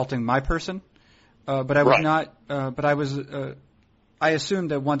you assaulting my person, but I was not. But I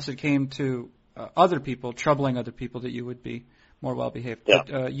assumed that once it came to other people, troubling other people, that you would be more well behaved. Yeah.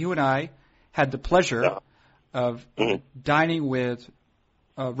 But you and I had the pleasure of dining with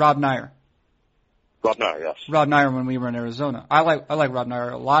Rob Nair. Rob Nair, yes. Rob Nair when we were in Arizona. I like Rob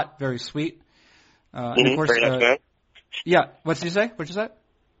Nair a lot. Very sweet. And of course, very nice man. Yeah. What did you say? What'd you say?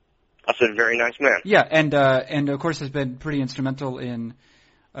 I said very nice man. Yeah, and of course has been pretty instrumental in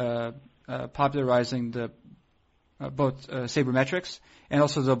popularizing the both sabermetrics and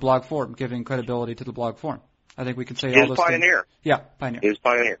also the blog forum, giving credibility to the blog forum. I think we can say all those pioneer. things. Yeah, pioneer. He was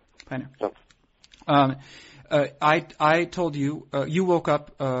pioneer. Pioneer. I told you you woke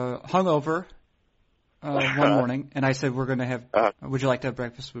up hungover one morning, and I said we're going to have. Would you like to have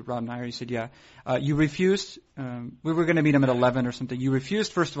breakfast with Rob Nair? You said yeah. You refused. We were going to meet him at 11 or something. You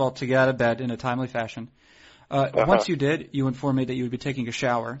refused, first of all, to get out of bed in a timely fashion. Once you did, you informed me that you would be taking a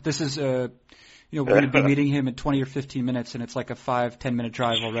shower. This is we're going to be meeting him in 20 or 15 minutes, and it's like a 5-10 minute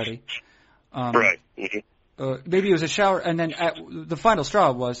drive already. Right. Mm-hmm. Maybe it was a shower, and then the final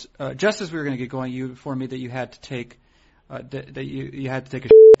straw was just as we were going to get going, you informed me that you had to take that you had to take a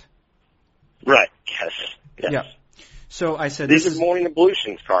shit. Right. Yes. Yeah. So I said, these are morning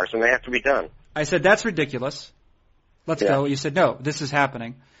ablutions, Carson. They have to be done. I said, that's ridiculous. Let's go. You said, no, this is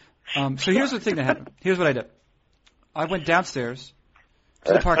happening. So here's the thing that happened. Here's what I did. I went downstairs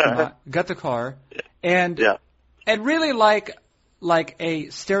to the parking lot, got the car, and really like a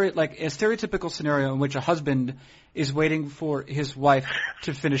stereotypical scenario in which a husband is waiting for his wife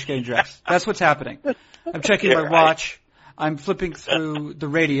to finish getting dressed. That's what's happening. I'm checking my watch. I'm flipping through the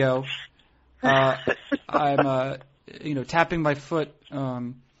radio. I'm tapping my foot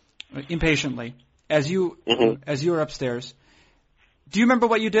impatiently as you were upstairs. Do you remember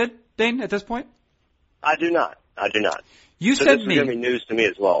what you did, Dane, at this point? I do not. You so sent this me. is going to be news to me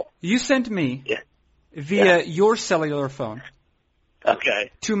as well. You sent me via your cellular phone.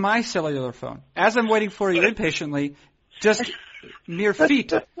 Okay. To my cellular phone. As I'm waiting for you impatiently, just mere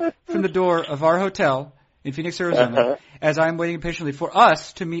feet from the door of our hotel in Phoenix, Arizona, as I'm waiting impatiently for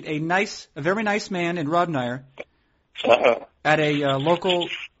us to meet a very nice man in Rob Nair at a local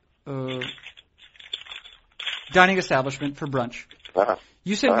dining establishment for brunch.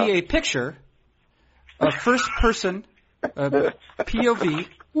 You sent me a picture of first person POV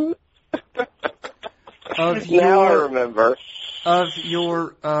of your. Now I remember. Of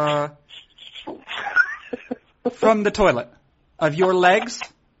your from the toilet of your legs,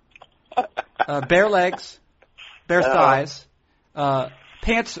 bare legs, bare thighs,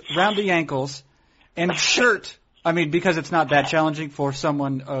 pants round the ankles, and shirt. I mean, because it's not that challenging for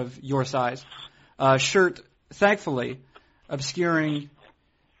someone of your size. Shirt, thankfully, obscuring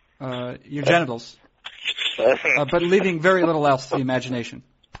your genitals, but leaving very little else to the imagination.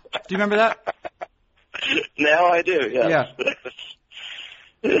 Do you remember that? Now I do, Yeah.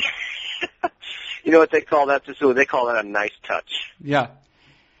 You know what they call that facility? They call that a nice touch. Yeah.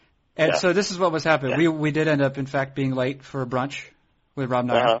 And so this is what was happening. We did end up, in fact, being late for a brunch with Rob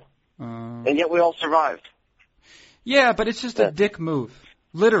Nair. And yet we all survived. Yeah, but it's just a dick move.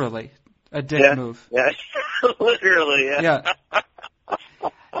 Literally, a dick move. Yeah, literally, yeah.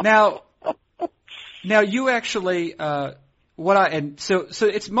 Now you actually, so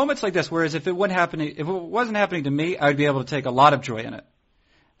it's moments like this, whereas if it wasn't happening to me, I would be able to take a lot of joy in it.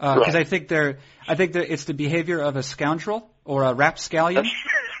 Because I think it's the behavior of a scoundrel or a rapscallion.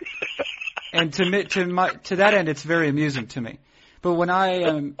 And to that end, it's very amusing to me. But when I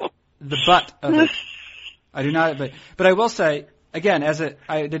am the butt of it, I do not. But I will say again,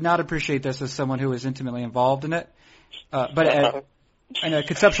 I did not appreciate this as someone who was intimately involved in it. But at a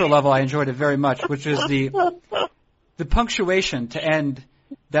conceptual level, I enjoyed it very much, which is the punctuation to end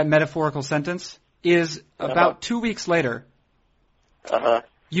that metaphorical sentence is about 2 weeks later.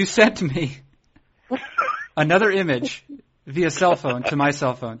 You sent me another image via cell phone to my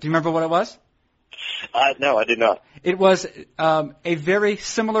cell phone. Do you remember what it was? No, I did not. It was a very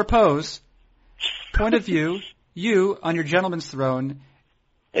similar pose, point of view, you on your gentleman's throne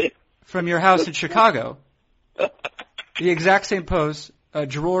from your house in Chicago. The exact same pose,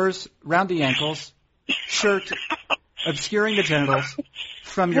 drawers round the ankles, shirt obscuring the genitals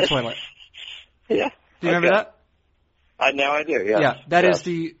from your toilet. Yeah. Do you remember that? Now I do, yeah. Yeah, that is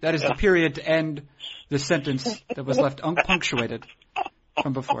the period to end the sentence that was left unpunctuated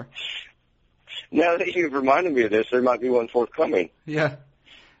from before. Now that you've reminded me of this, there might be one forthcoming. Yeah.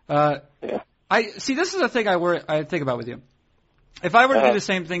 This is the thing I think about with you. If I were to do the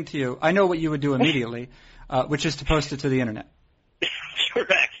same thing to you, I know what you would do immediately, which is to post it to the internet.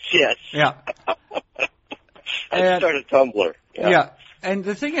 Correct, yes. Yeah. I'd start a Tumblr. Yeah. And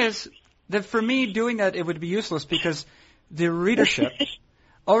the thing is that for me, doing that, it would be useless because the readership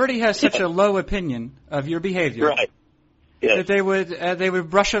already has such a low opinion of your behavior. Right. Yes. That they would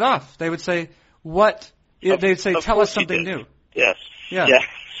brush it off. They would say, what? They'd say, tell us something new. Yes. Yeah.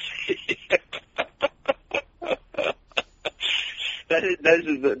 That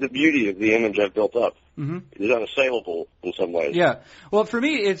is the beauty of the image I've built up. Mm-hmm. It's unassailable in some ways. Yeah. Well, for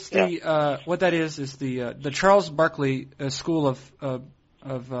me, it's what that is the Charles Barkley School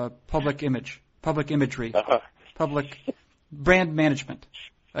of public imagery, public brand management,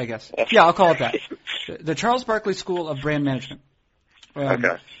 I guess. Yeah, I'll call it that. The Charles Barkley School of Brand Management.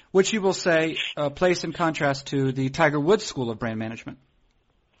 Which you will say place in contrast to the Tiger Woods School of Brand Management.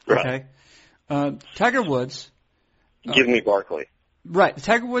 Right. Okay. Tiger Woods. Give me Barkley. Right.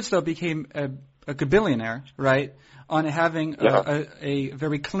 Tiger Woods, though, became a billionaire, right, on having a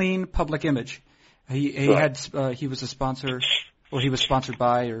very clean public image. He was a sponsor, or he was sponsored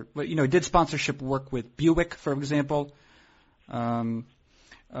by, or he did sponsorship work with Buick, for example, and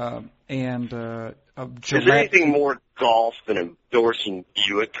Gillette. Is there anything more golf than endorsing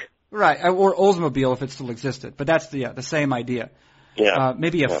Buick? Right, or Oldsmobile if it still existed, but that's the same idea. Yeah.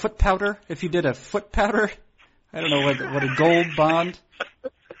 Maybe a foot powder if you did a foot powder. I don't know what a gold bond,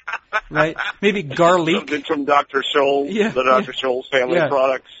 right? Maybe garlic. Something from Dr. Scholl's, the Dr. Scholl's family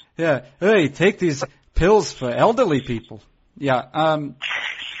products. Yeah. Hey, take these pills for elderly people. Yeah.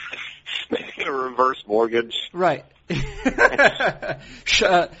 Maybe a reverse mortgage. Right.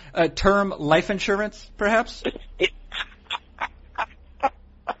 Term life insurance, perhaps.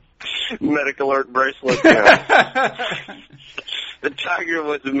 Medical alert bracelet. Yeah. The Tiger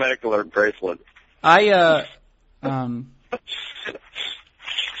Woods medical alert bracelet. But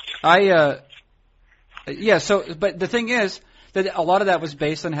the thing is that a lot of that was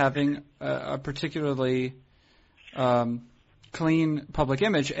based on having a particularly clean public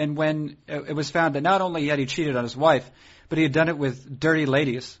image, and when it was found that not only had he cheated on his wife, but he had done it with dirty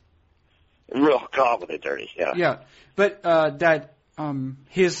ladies. Real God, were they dirty, yeah. Yeah, but that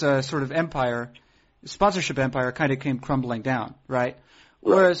his sort of empire, sponsorship empire, kind of came crumbling down, right?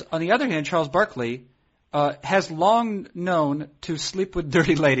 Whereas, on the other hand, Charles Barkley has long known to sleep with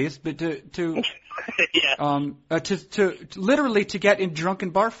dirty ladies, but to literally to get in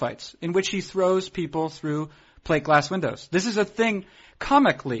drunken bar fights in which he throws people through plate glass windows. This is a thing,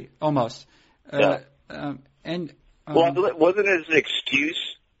 comically almost. Wasn't his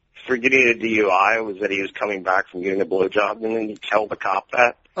excuse for getting a DUI was that he was coming back from getting a blowjob, and then he tell the cop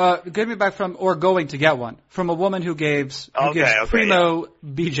that? Getting back from, or going to get one, from a woman who gives primo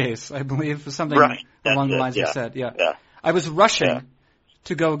BJs, I believe, something along the lines he said. Yeah. I was rushing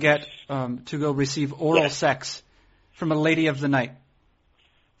to go get, to go receive oral sex from a lady of the night.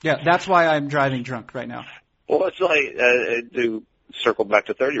 Yeah, that's why I'm driving drunk right now. Well, it's like, to circle back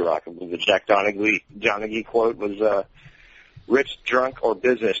to 30 Rock, the Jack Donaghy quote was, rich drunk or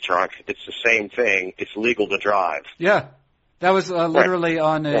business drunk, it's the same thing. It's legal to drive. Yeah. That was literally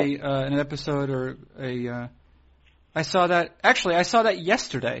on an episode or a I saw that. Actually, I saw that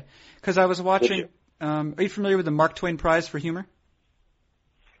yesterday because I was watching. Are you familiar with the Mark Twain Prize for Humor?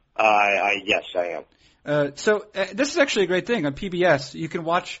 Yes, I am. So this is actually a great thing on PBS. You can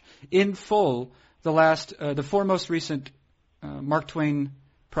watch in full the four most recent Mark Twain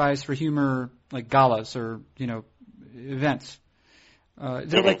Prize for Humor like galas or events.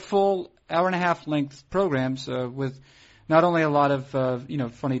 They're like full hour-and-a-half length programs with not only a lot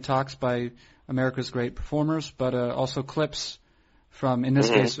of funny talks by America's great performers, but also clips from, in this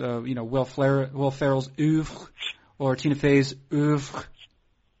case, Will Ferrell's oeuvre or Tina Fey's oeuvre.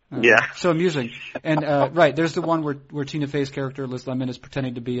 So amusing. And right, there's the one where Tina Fey's character Liz Lemon is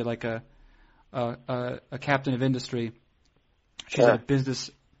pretending to be like a captain of industry. She's at a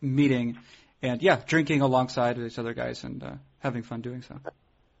business meeting, and drinking alongside these other guys and having fun doing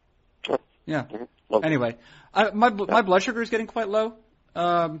so. Yeah. Anyway, my blood sugar is getting quite low.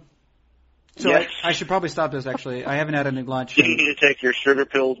 So yes. I should probably stop this. Actually, I haven't had any lunch. Do you need to take your sugar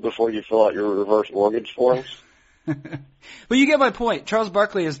pills before you fill out your reverse mortgage forms? Well, you get my point. Charles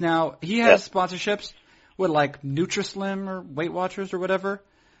Barkley is now has sponsorships with like Nutrislim or Weight Watchers or whatever,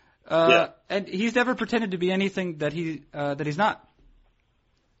 and he's never pretended to be anything that he's not.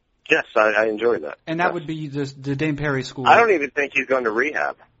 Yes, I enjoy that. And that would be the Dame Perry school. I don't even think he's going to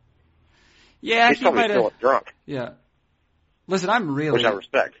rehab. Yeah, he's probably still drunk. Yeah. Listen, I'm really. Which I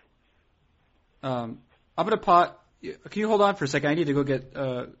respect. I'm gonna pot. Can you hold on for a second? I need to go get.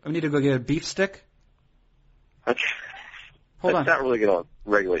 I need to go get a beef stick. Okay. Hold on. It's not really going to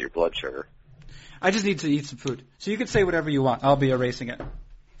regulate your blood sugar. I just need to eat some food. So you can say whatever you want. I'll be erasing it.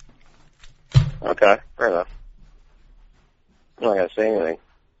 Okay, fair enough. I'm not going to say anything.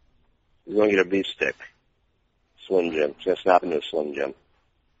 You're going to get a beef stick. Slim Jim. It's going to snap into a Slim Jim.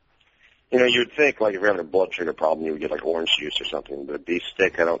 You would think, like, if you're having a blood sugar problem, you would get, like, orange juice or something. But a beef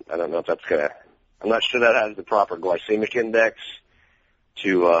stick, I don't know if that's going to... I'm not sure that has the proper glycemic index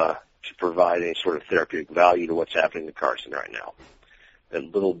to provide any sort of therapeutic value to what's happening to Carson right now. A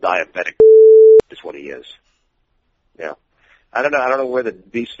little diabetic is what he is. Yeah. I don't know where the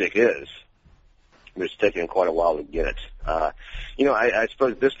beef stick is. But it's taken him quite a while to get it. I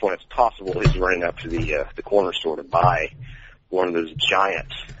suppose at this point it's possible he's running up to the corner store to buy one of those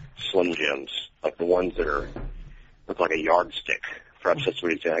giant Slim Jims, like the ones that look like a yardstick. Perhaps that's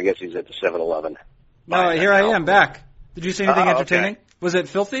what he's saying. I guess he's at the 7-Eleven. No, here I am back. Did you say anything entertaining? Okay. Was it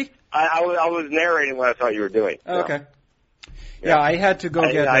filthy? I was narrating what I thought you were doing. Oh, okay. Yeah, I had to go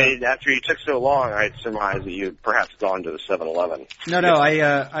get... after you took so long, I had surmised that you had perhaps gone to the 7-Eleven. No,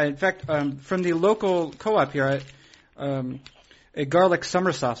 I in fact, from the local co-op here, a garlic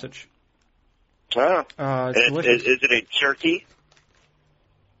summer sausage. Oh. It's delicious. Is it a jerky?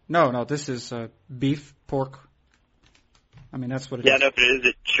 No, this is beef, pork. I mean, that's what it is. Yeah, no, but is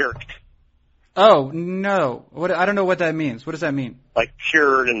it jerked? Oh, no. I don't know what that means. What does that mean? Like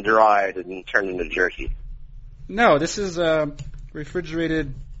cured and dried and turned into jerky. No, this is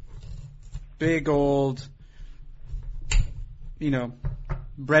refrigerated, big old,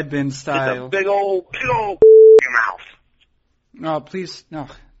 bread bin style. It's a big old your mouth. No, please, no.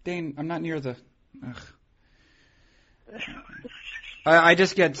 Dane, I'm not near the... Ugh. I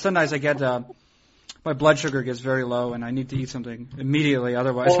just get, sometimes I get, my blood sugar gets very low and I need to eat something immediately,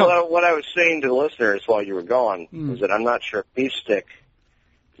 otherwise... Well, what I was saying to the listeners while you were gone was that I'm not sure if beef stick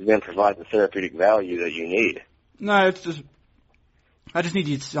is going to provide the therapeutic value that you need. No, it's just, I just need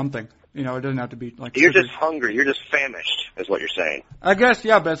to eat something. It doesn't have to be like... You're just hungry. You're just famished, is what you're saying. I guess,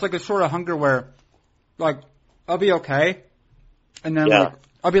 yeah, but it's like a sort of hunger where, like, I'll be okay, and then, like,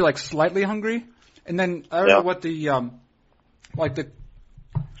 I'll be, like, slightly hungry, and then I don't know what the,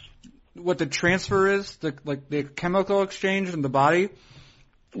 what the transfer is, the chemical exchange in the body,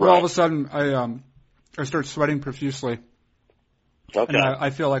 where all of a sudden I start sweating profusely. Okay. And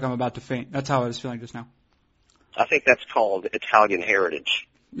I feel like I'm about to faint. That's how I was feeling just now. I think that's called Italian heritage.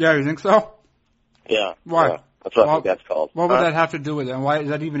 Yeah, you think so? Yeah. Why? Yeah, that's what I think that's called. What would that have to do with it? And why is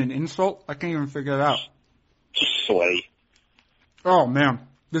that even an insult? I can't even figure it out. Just sweaty. Oh, man.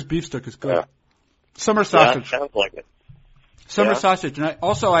 This beef stick is good. Yeah. Summer sausage. Yeah, sounds like it. Summer sausage. And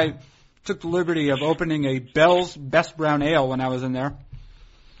I took the liberty of opening a Bell's Best Brown Ale when I was in there.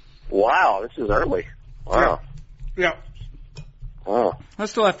 Wow, this is early. Wow. Yeah. Wow.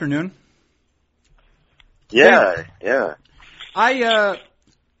 That's still afternoon. Yeah. I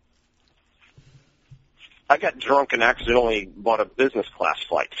got drunk and accidentally bought a business class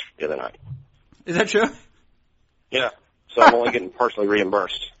flight the other night. Is that true? Yeah. So I'm only getting partially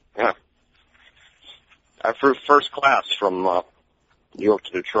reimbursed. Yeah. I flew first class from New York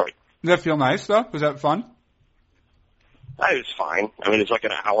to Detroit. Did that feel nice, though? Was that fun? It was fine. I mean, it's like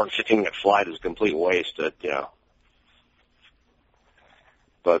an hour and 15-minute flight is a complete waste.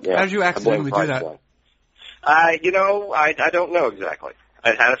 But yeah, how did you accidentally do that? I don't know exactly. I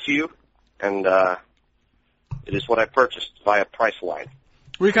had a few, and it is what I purchased via Priceline.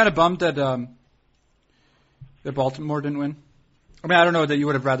 Were you kind of bummed that Baltimore didn't win? I mean, I don't know that you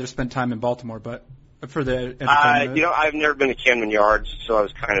would have rather spent time in Baltimore, but for the entertainment. I've never been to Camden Yards, so I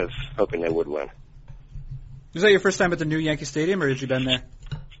was kind of hoping they would win. Was that your first time at the new Yankee Stadium, or had you been there?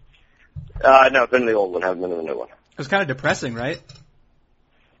 No, I've been to the old one. Haven't been to the new one. It was kind of depressing, right?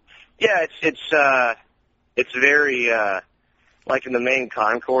 Yeah, it's very like in the main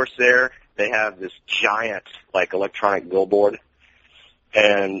concourse there. They have this giant like electronic billboard,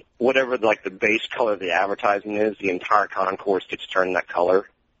 and whatever like the base color of the advertising is, the entire concourse gets turned that color.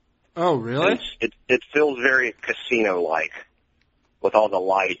 Oh, really? It feels very casino-like with all the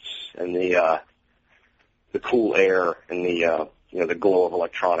lights and the cool air and the glow of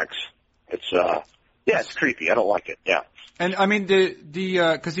electronics. It's creepy. I don't like it. Yeah. And I mean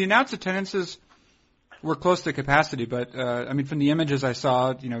because the announced attendances were close to capacity, but I mean from the images I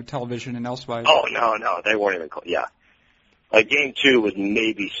saw, television and elsewise. Oh no, they weren't even close. Yeah. Like Game 2 was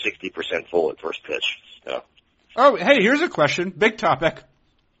maybe 60% full at first pitch. So. Oh, hey, here's a question. Big topic.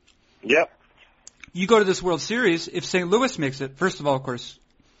 Yep. You go to this World Series. If St. Louis makes it, first of all, of course.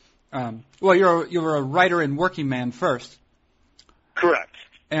 Well, you're a writer and working man first. Correct.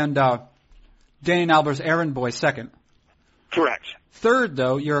 And Danny Nalber's errand boy second. Correct. Third,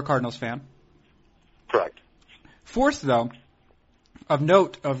 though, you're a Cardinals fan. Correct. Fourth, though, of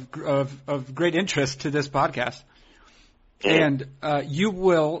note of great interest to this podcast. And you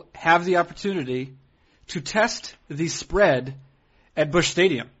will have the opportunity to test the spread at Busch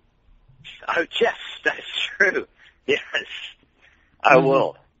Stadium. Oh, yes, that's true. Yes, I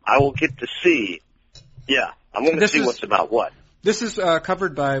will. I will get to see. Yeah, I'm going to see what's about what. This is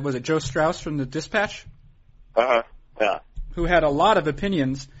covered by, was it Joe Strauss from the Dispatch? Yeah. Who had a lot of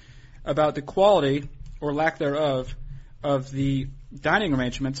opinions about the quality, or lack thereof, of the dining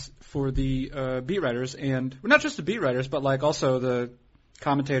arrangements for the beat writers, and well, not just the beat writers, but like also the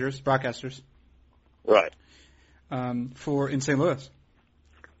commentators, broadcasters. Right. In St. Louis.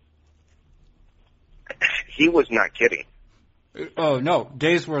 He was not kidding. Oh no,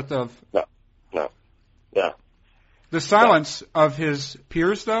 days worth of. No. Yeah. The silence of his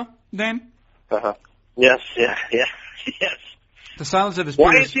peers, though, Dane. Yes. Yes. The silence of his peers.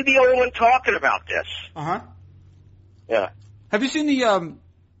 Why is he the only one talking about this? Yeah. Have you seen the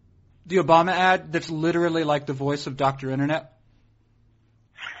Obama ad that's literally like the voice of Dr. Internet?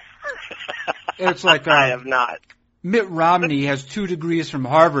 It's like I have not. Mitt Romney has 2 degrees from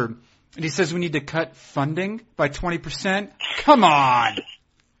Harvard, and he says we need to cut funding by 20%. Come on.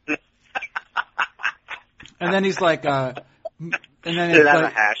 And then he's like, and then Is that a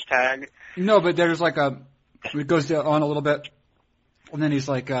hashtag? No, but there's like it goes on a little bit, and then he's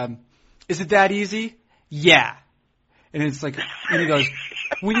like, is it that easy? Yeah. And it's like, and he goes,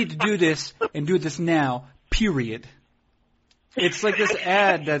 we need to do this and do this now, period. It's like this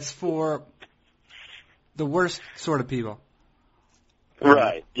ad that's for the worst sort of people.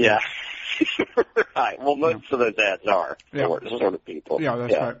 Right, yeah. Right, well, most of those ads are for the sort of people. Yeah,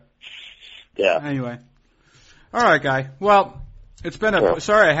 that's right. Yeah. Anyway. All right, Guy. Well, it's been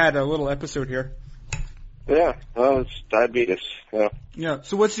sorry I had a little episode here. Yeah, well, it's diabetes. Yeah. Yeah.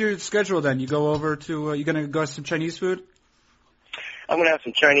 So what's your schedule then? You go over to, you going to go have some Chinese food? I'm going to have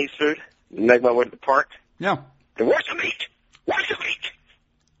some Chinese food, make my way to the park. Yeah. And where's the meat? Where's the meat?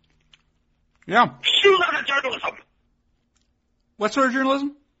 Yeah. Shoe leather journalism. What sort of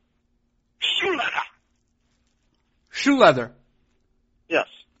journalism? Shoe leather. Shoe leather. Yes.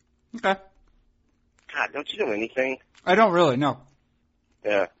 Okay. God, don't you know anything? I don't really, no.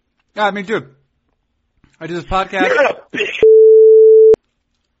 Yeah. Yeah, I mean, dude, I do this podcast. You're a big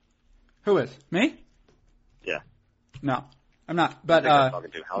Who is? Me? Yeah. No, I'm not. But, I'm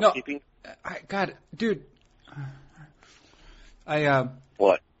talking to housekeeping? No, God, dude,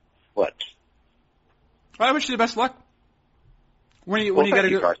 What? Well, I wish you the best of luck. When you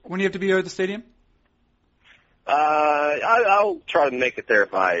have to be at the stadium? I'll try to make it there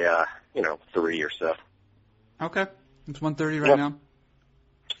by 3 or so. Okay. It's 1:30 right now.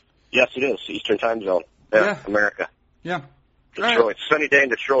 Yes, it is. Eastern time zone. Yeah. America. Yeah. Detroit. Right. Sunny day in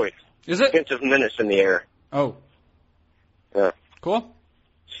Detroit. Is it? Hint of menace in the air. Oh. Yeah. Cool.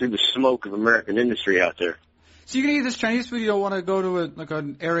 See the smoke of American industry out there. So you can eat this Chinese food? You don't want to go to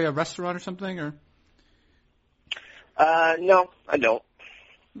an area restaurant or something, or? No, I don't.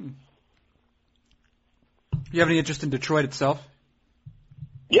 You have any interest in Detroit itself?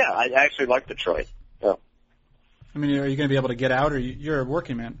 Yeah, I actually like Detroit. Yeah. I mean, are you going to be able to get out, or you're a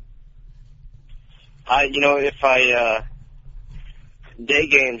working man? If I day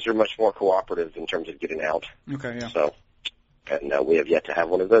games are much more cooperative in terms of getting out. Okay, yeah. So, and we have yet to have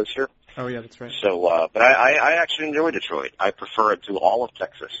one of those here. Oh, yeah, that's right. So, but I actually enjoy Detroit. I prefer it to all of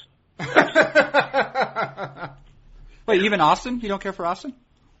Texas. Wait, even Austin? You don't care for Austin?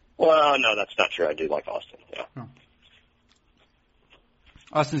 Well, no, that's not true. I do like Austin, yeah. Oh.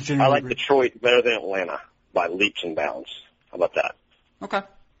 Austin's generally... I like Detroit better than Atlanta by leaps and bounds. How about that? Okay.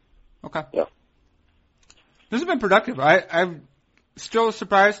 Yeah. This has been productive. I'm still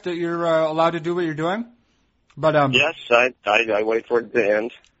surprised that you're allowed to do what you're doing. But yes, I wait for it to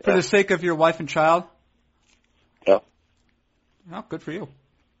end. For the sake of your wife and child? Yeah. Well, good for you.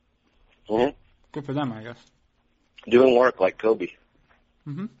 Mm-hmm. Good for them, I guess. Doing work like Kobe.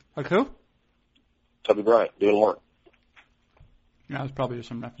 Mm-hmm. Like who? Kobe Bryant, doing work. Yeah, that's probably just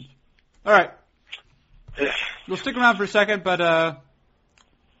some reference. All right. We'll stick around for a second, but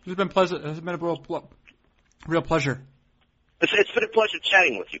this has been pleasant. It's been a real pleasure. It's been a pleasure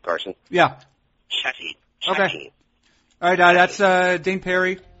chatting with you, Carson. Yeah. Chatty. Okay. All right, that's Dane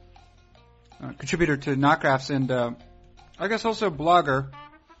Perry, contributor to Knockgraphs, and I guess also a blogger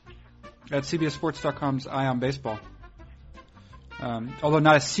at CBSSports.com's Eye on Baseball. Although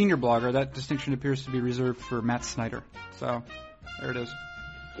not a senior blogger, that distinction appears to be reserved for Matt Snyder. So there it is.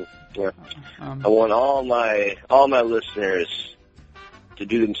 Yeah. I want all my listeners to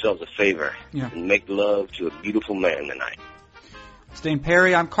do themselves a favor and make love to a beautiful man tonight. It's Dane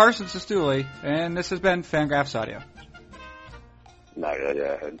Perry. I'm Carson Sestouli, and this has been Fangraphs Audio. My God,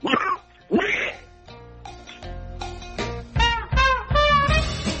 yeah.